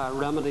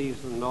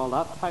remedies and all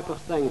that type of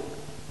thing.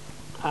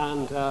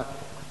 And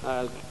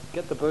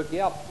get the book,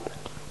 yep.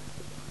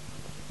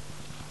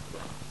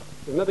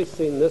 You've maybe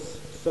seen this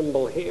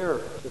symbol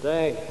here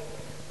today.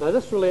 Now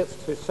this relates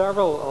to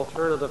several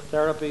alternative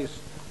therapies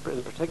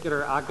in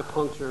particular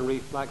acupuncture and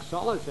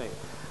reflexology.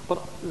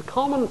 But the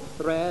common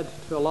thread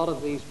to a lot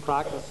of these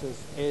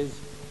practices is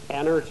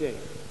energy,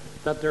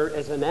 that there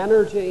is an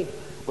energy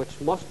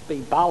which must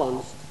be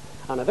balanced,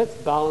 and if it's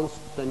balanced,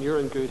 then you're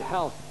in good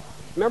health.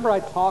 Remember I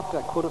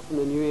quoted from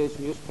the New Age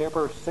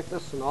newspaper,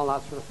 sickness and all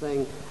that sort of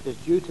thing is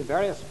due to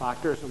various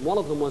factors, and one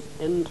of them was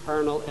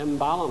internal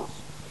imbalance.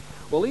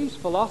 Well, these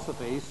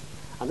philosophies,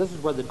 and this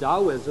is where the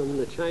Taoism,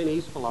 the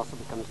Chinese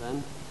philosophy comes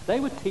in, they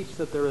would teach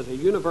that there is a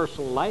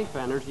universal life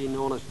energy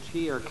known as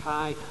Qi or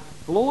Kai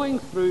flowing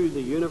through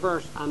the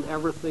universe and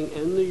everything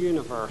in the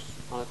universe,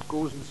 and it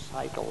goes in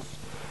cycles.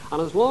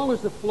 And as long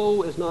as the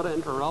flow is not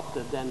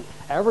interrupted, then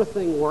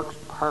everything works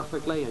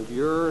perfectly and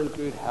you're in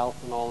good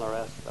health and all the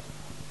rest of it.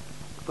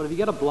 But if you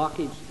get a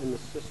blockage in the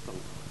system,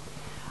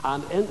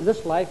 and in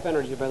this life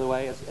energy, by the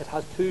way, it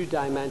has two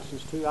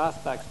dimensions, two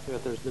aspects to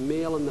it. There's the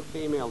male and the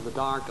female, the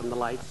dark and the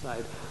light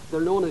side.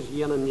 They're known as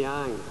yin and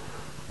yang.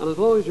 And as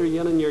long as your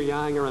yin and your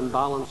yang are in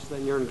balance,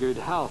 then you're in good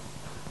health.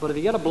 But if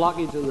you get a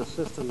blockage in the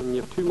system and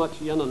you have too much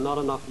yin and not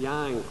enough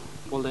yang,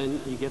 well then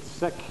you get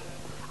sick.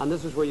 And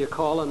this is where you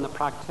call in the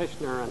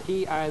practitioner, and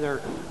he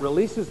either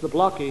releases the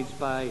blockage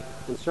by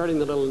inserting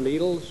the little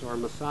needles or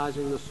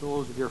massaging the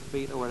soles of your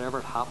feet or whatever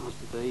it happens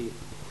to be.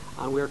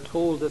 And we're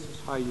told this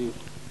is how you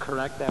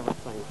correct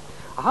everything.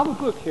 I have a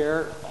book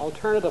here,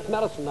 Alternative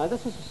Medicine. Now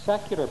this is a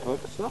secular book,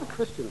 it's not a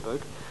Christian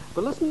book,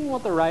 but listen to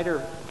what the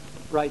writer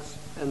writes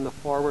in the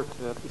foreword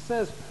to it. He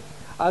says,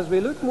 as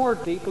we look more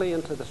deeply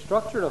into the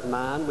structure of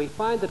man, we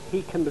find that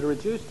he can be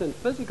reduced in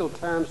physical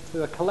terms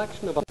to a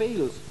collection of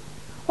fields.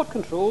 What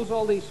controls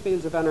all these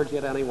fields of energy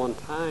at any one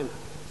time?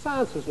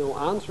 Science has no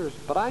answers,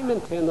 but I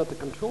maintain that the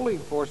controlling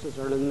forces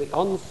are in the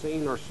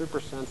unseen or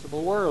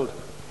supersensible world.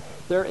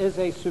 There is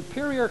a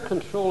superior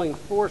controlling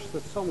force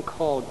that some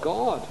call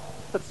God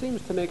that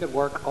seems to make it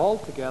work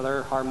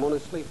altogether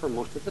harmoniously for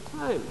most of the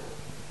time.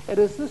 It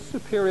is this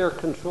superior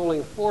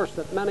controlling force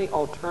that many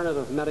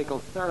alternative medical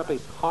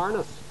therapies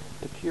harness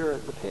to cure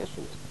the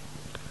patient.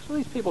 So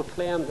these people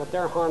claim that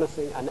they're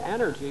harnessing an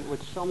energy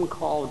which some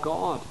call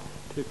God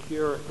to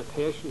cure the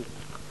patient.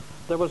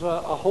 There was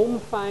a home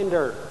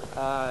finder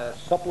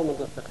supplement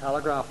of the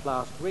Telegraph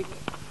last week,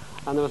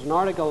 and there was an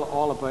article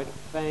all about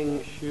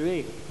Feng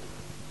Shui.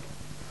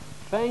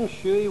 Feng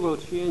Shui will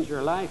change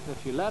your life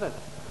if you let it.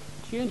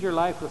 Change Your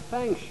Life with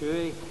Feng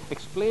Shui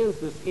explains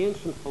this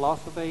ancient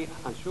philosophy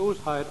and shows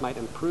how it might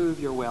improve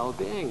your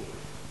well-being.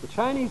 The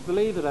Chinese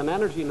believe that an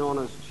energy known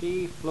as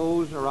Qi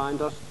flows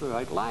around us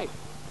throughout life.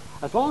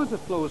 As long as it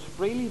flows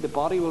freely, the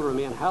body will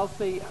remain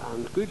healthy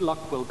and good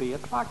luck will be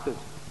attracted.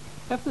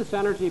 If this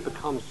energy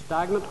becomes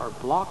stagnant or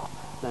blocked,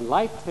 then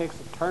life takes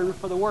a turn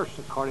for the worse,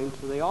 according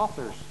to the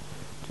authors.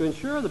 To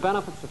ensure the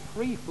benefits of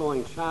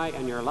free-flowing Qi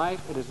in your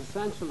life, it is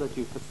essential that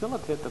you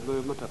facilitate the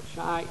movement of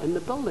Qi in the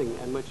building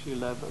in which you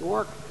live and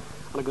work.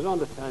 And it goes on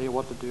to tell you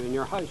what to do in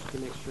your house to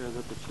make sure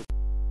that the Qi.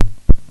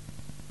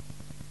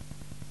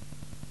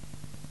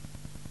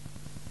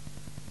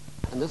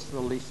 And this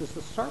releases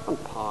the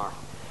serpent power.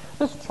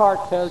 This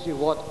chart tells you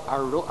what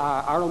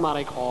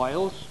aromatic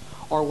oils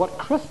or what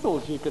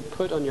crystals you could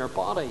put on your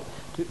body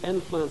to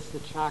influence the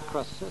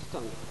chakra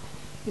system.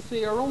 You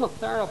see,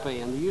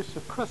 aromatherapy and the use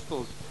of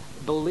crystals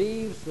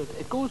believes that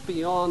it goes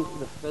beyond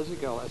the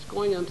physical. It's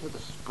going into the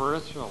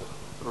spiritual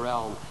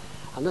realm.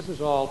 And this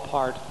is all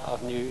part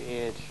of New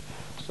Age.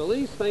 So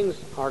these things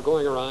are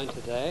going around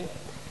today.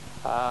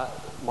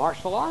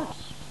 Martial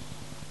arts.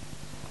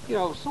 You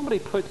know, somebody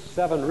puts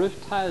 7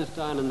 roof tiles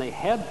down and they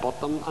headbutt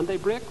them and they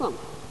break them.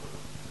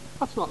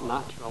 That's not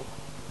natural.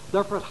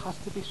 Therefore it has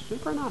to be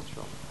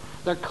supernatural.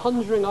 They're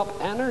conjuring up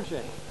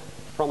energy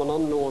from an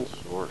unknown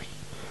source.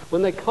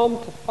 When they come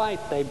to fight,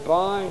 they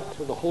bow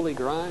to the holy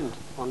ground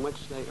on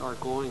which they are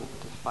going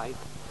to fight.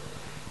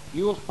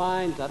 You will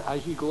find that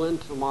as you go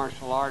into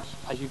martial arts,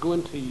 as you go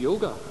into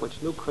yoga,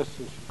 which no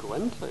Christian should go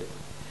into,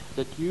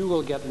 that you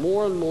will get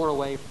more and more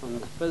away from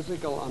the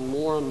physical and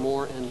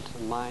more into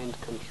mind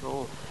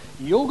control.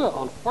 Yoga,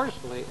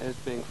 unfortunately, is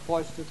being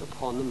foisted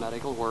upon the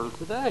medical world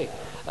today.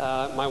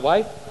 My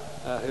wife,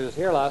 who was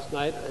here last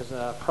night, is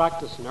a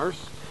practice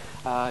nurse.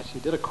 She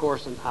did a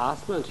course in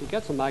asthma, and she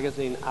gets a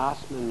magazine,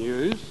 Asthma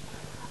News,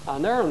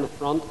 and there on the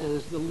front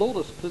is the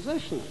lotus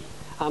position,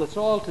 and it's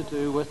all to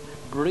do with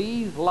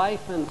breathe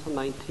life into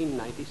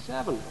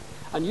 1997.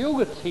 And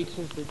yoga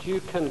teaches that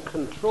you can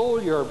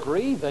control your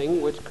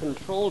breathing, which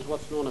controls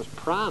what's known as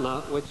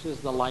prana, which is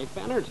the life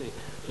energy.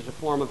 There's a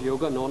form of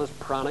yoga known as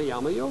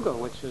pranayama yoga,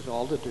 which is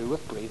all to do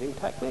with breathing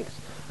techniques,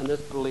 and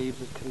this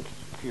believes it can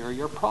cure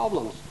your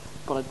problems,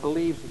 but it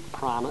believes that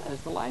prana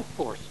is the life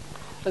force.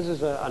 This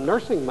is a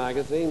nursing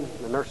magazine,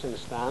 the Nursing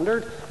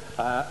Standard.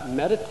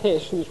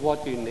 Meditation is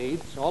what you need.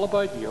 It's all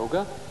about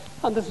yoga.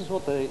 And this is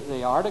what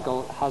the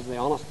article has the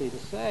honesty to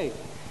say.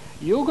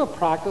 Yoga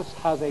practice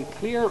has a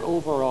clear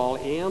overall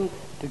aim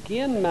to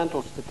gain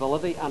mental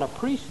stability and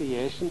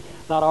appreciation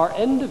that our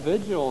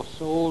individual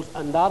souls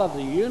and that of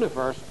the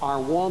universe are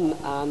one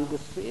and the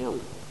same.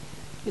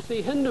 You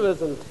see,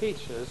 Hinduism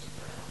teaches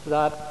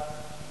that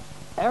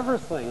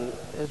everything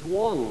is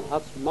one.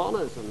 That's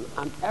monism,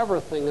 and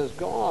everything is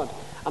God.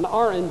 And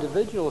our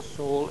individual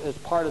soul is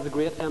part of the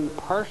great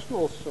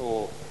impersonal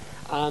soul.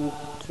 And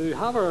to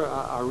have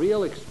a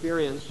real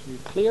experience, you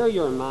clear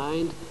your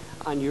mind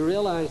and you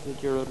realize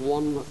that you're at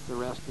one with the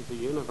rest of the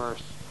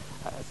universe.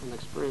 It's an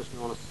experience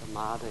known as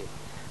samadhi.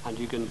 And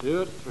you can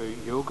do it through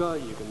yoga,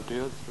 you can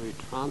do it through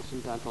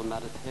transcendental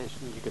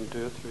meditation, you can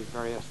do it through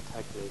various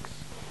techniques.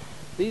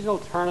 These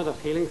alternative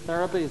healing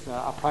therapies,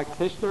 a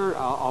practitioner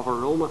of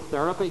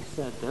aromatherapy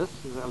said this,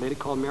 a lady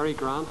called Mary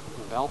Grant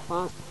in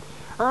Belfast.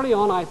 Early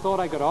on, I thought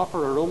I could offer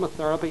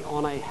aromatherapy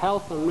on a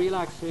health and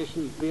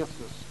relaxation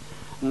basis.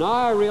 Now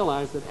I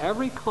realize that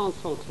every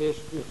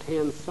consultation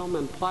contains some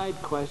implied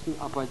question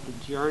about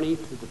the journey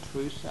to the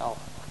true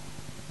self.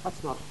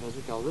 That's not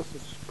physical, this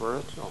is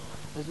spiritual.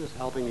 This is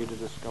helping you to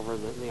discover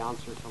the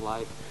answer to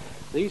life.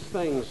 These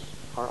things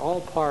are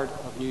all part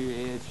of New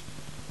Age.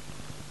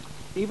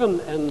 Even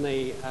in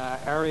the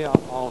area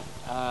of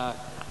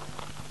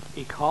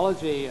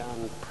ecology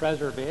and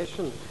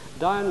preservation,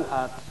 down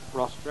at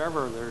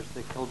Rostrevor, there's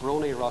the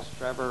Kilbrony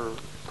Rostrevor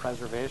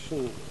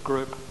Preservation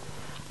Group,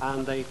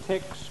 and they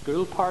take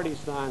school parties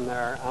down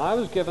there. And I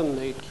was given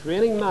the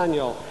training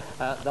manual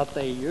that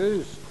they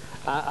use.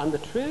 And the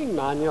training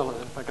manual,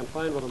 if I can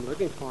find what I'm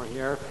looking for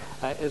here,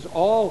 is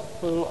all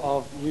full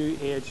of New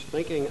Age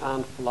thinking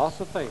and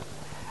philosophy.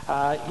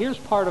 Here's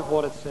part of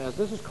what it says.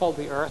 This is called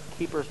the Earth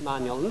Keeper's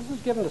Manual, and this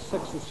is given to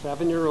 6 and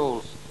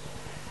 7-year-olds.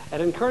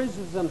 It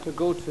encourages them to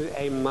go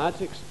to a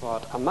magic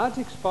spot. A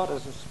magic spot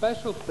is a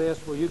special place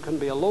where you can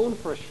be alone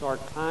for a short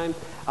time,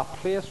 a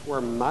place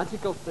where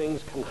magical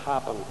things can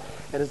happen.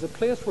 It is a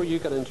place where you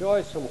can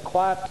enjoy some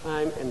quiet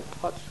time in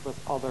touch with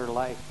other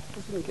life.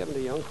 This isn't given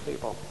to young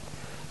people.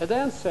 It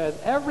then says,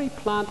 every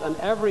plant and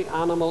every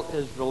animal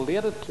is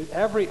related to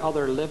every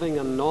other living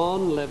and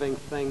non-living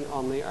thing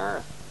on the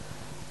earth.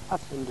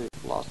 That's Hindu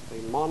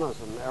philosophy,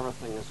 monism.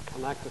 Everything is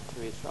connected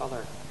to each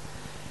other.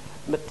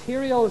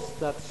 Materials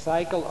that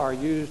cycle are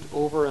used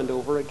over and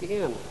over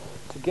again.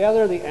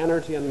 Together, the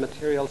energy and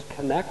materials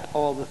connect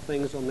all the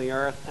things on the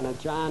earth in a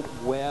giant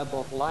web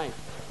of life.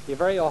 You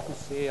very often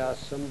see a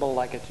symbol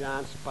like a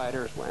giant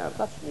spider's web.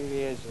 That's New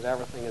Age, that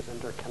everything is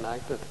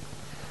interconnected.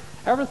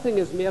 Everything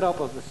is made up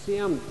of the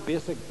same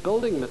basic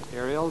building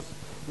materials.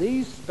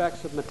 These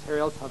specs of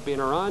materials have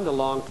been around a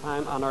long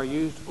time and are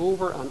used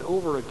over and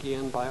over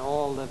again by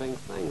all living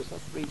things.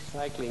 That's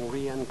recycling,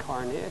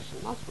 reincarnation.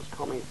 That's what's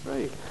coming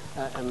through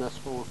in this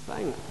whole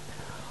thing.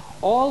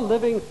 All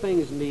living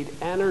things need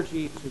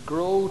energy to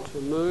grow,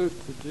 to move,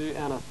 to do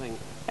anything.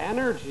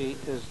 Energy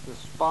is the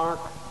spark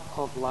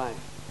of life.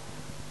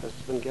 This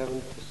has been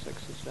given to 6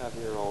 and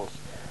 7-year-olds.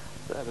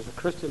 There was a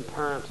Christian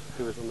parent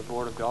who was on the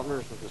board of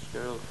governors of the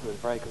school who was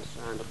very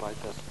concerned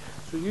about this.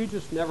 So you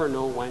just never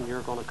know when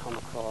you're going to come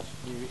across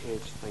New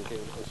Age thinking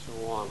and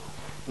so on.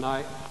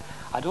 Now,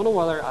 I don't know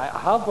whether, I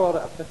have brought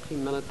a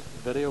 15-minute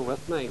video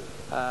with me.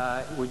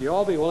 Would you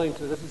all be willing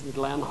to, this is the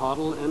Glenn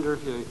Hoddle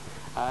interview.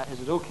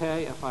 Is it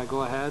okay if I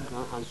go ahead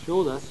and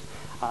show this?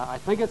 I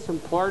think it's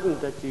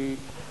important that you,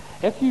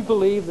 if you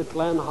believe that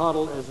Glenn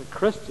Hoddle is a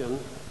Christian,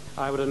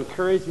 I would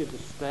encourage you to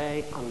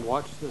stay and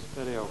watch this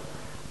video,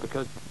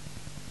 because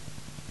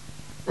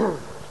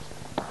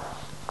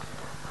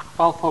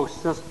well,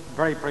 folks, just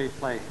very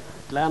briefly,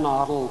 Glenn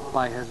Hoddle,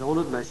 by his own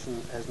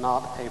admission, is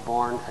not a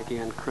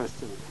born-again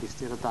Christian. He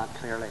stated that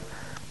clearly.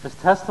 His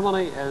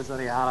testimony is that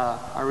he had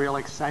a real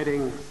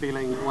exciting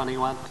feeling when he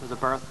went to the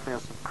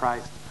birthplace of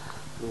Christ.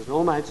 There's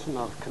no mention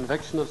of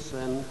conviction of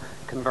sin,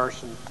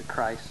 conversion to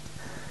Christ.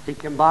 He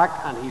came back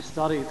and he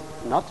studied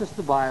not just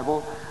the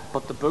Bible,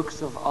 but the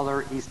books of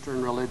other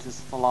Eastern religious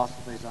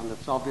philosophies, and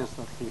it's obvious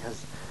that he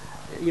has,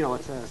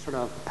 it's a sort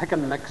of pick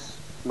and mix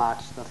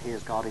match that he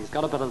has got. He's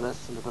got a bit of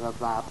this and a bit of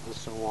that and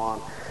so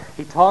on.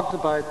 He talked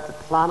about the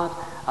planet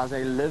as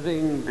a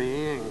living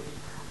being.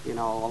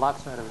 Well,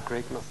 that's out of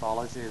Greek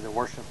mythology, the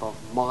worship of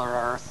Mother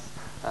Earth,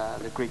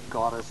 the Greek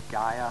goddess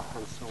Gaia,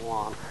 and so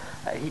on.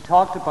 He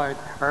talked about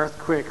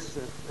earthquakes.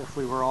 If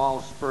we were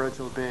all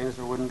spiritual beings,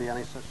 there wouldn't be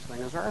any such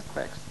thing as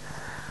earthquakes.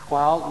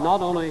 Well, not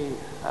only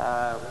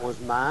was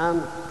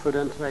man put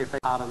into a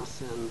fate, Adam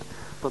sinned,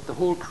 but the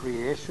whole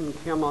creation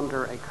came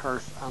under a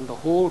curse, and the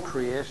whole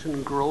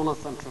creation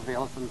groaneth and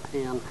travaileth in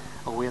pain,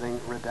 awaiting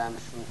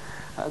redemption.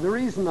 The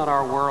reason that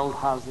our world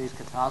has these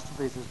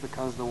catastrophes is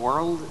because the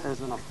world is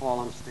in a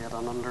fallen state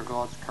and under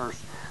God's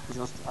curse,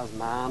 just as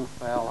man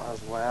fell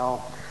as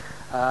well.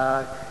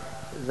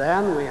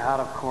 Then we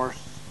had, of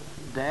course,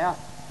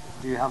 death.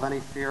 Do you have any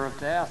fear of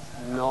death?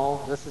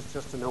 No, this is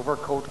just an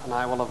overcoat, and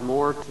I will have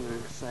more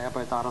to say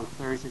about that on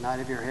Thursday night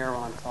if you're here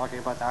when I'm talking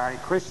about the Hare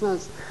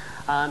Krishnas.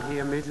 And he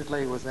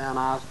immediately was then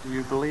asked, do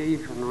you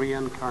believe in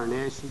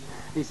reincarnation?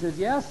 He said,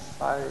 yes,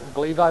 I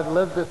believe I've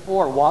lived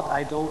before. What?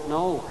 I don't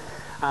know.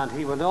 And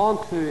he went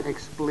on to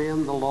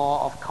explain the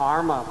law of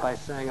karma by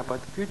saying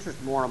about the future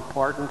is more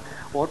important.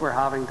 What we're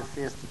having to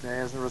face today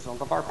as a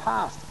result of our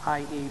past,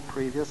 i.e.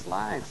 previous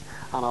lives.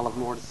 And I'll have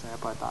more to say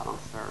about that on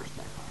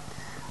Thursday.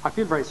 I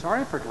feel very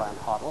sorry for Glenn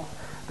Hoddle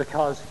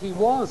because he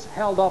was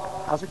held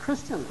up as a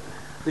Christian.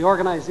 The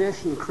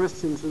organization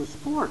Christians in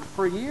Sport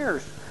for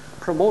years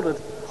promoted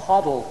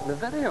Huddle, the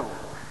video.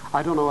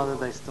 I don't know whether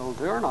they still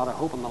do or not. I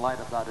hope in the light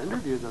of that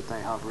interview that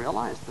they have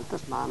realized that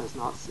this man is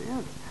not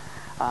saved.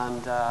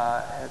 And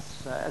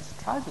it's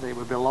a tragedy. It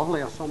would be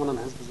lovely if someone in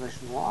his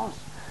position was.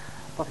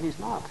 But he's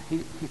not. He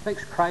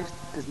thinks Christ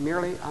is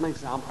merely an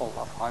example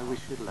of how we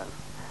should live.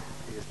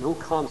 He has no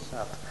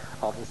concept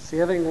of the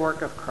saving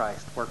work of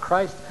Christ, where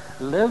Christ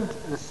lived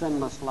the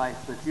sinless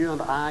life that you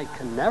and I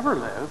can never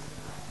live.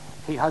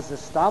 He has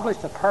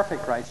established a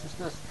perfect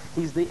righteousness.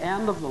 He's the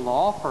end of the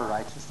law for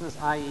righteousness,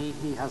 i.e.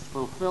 he has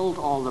fulfilled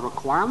all the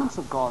requirements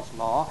of God's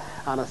law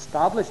and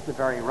established the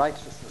very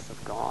righteousness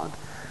of God.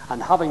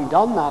 And having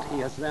done that, he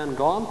has then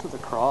gone to the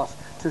cross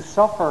to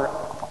suffer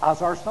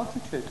as our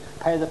substitute,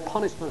 pay the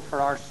punishment for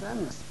our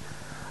sins.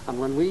 And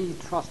when we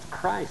trust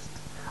Christ,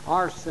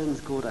 our sins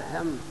go to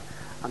him,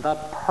 and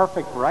that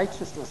perfect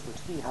righteousness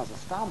which he has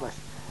established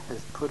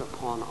is put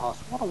upon us.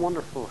 What a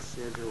wonderful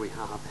Saviour we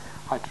have.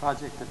 How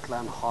tragic that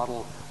Glenn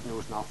Hoddle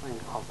knows nothing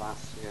of that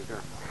Saviour.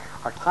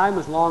 Our time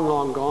is long,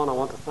 long gone. I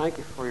want to thank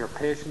you for your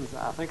patience.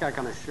 I think I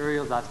can assure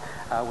you that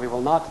we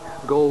will not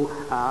go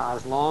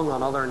as long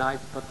on other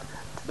nights, but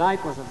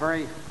tonight was a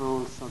very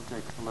full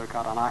subject to look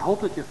at, and I hope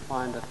that you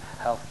found it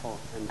helpful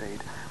indeed.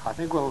 I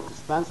think we'll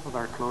dispense with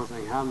our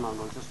closing hymn, and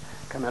we'll just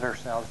commit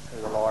ourselves to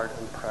the Lord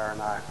in prayer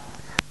now.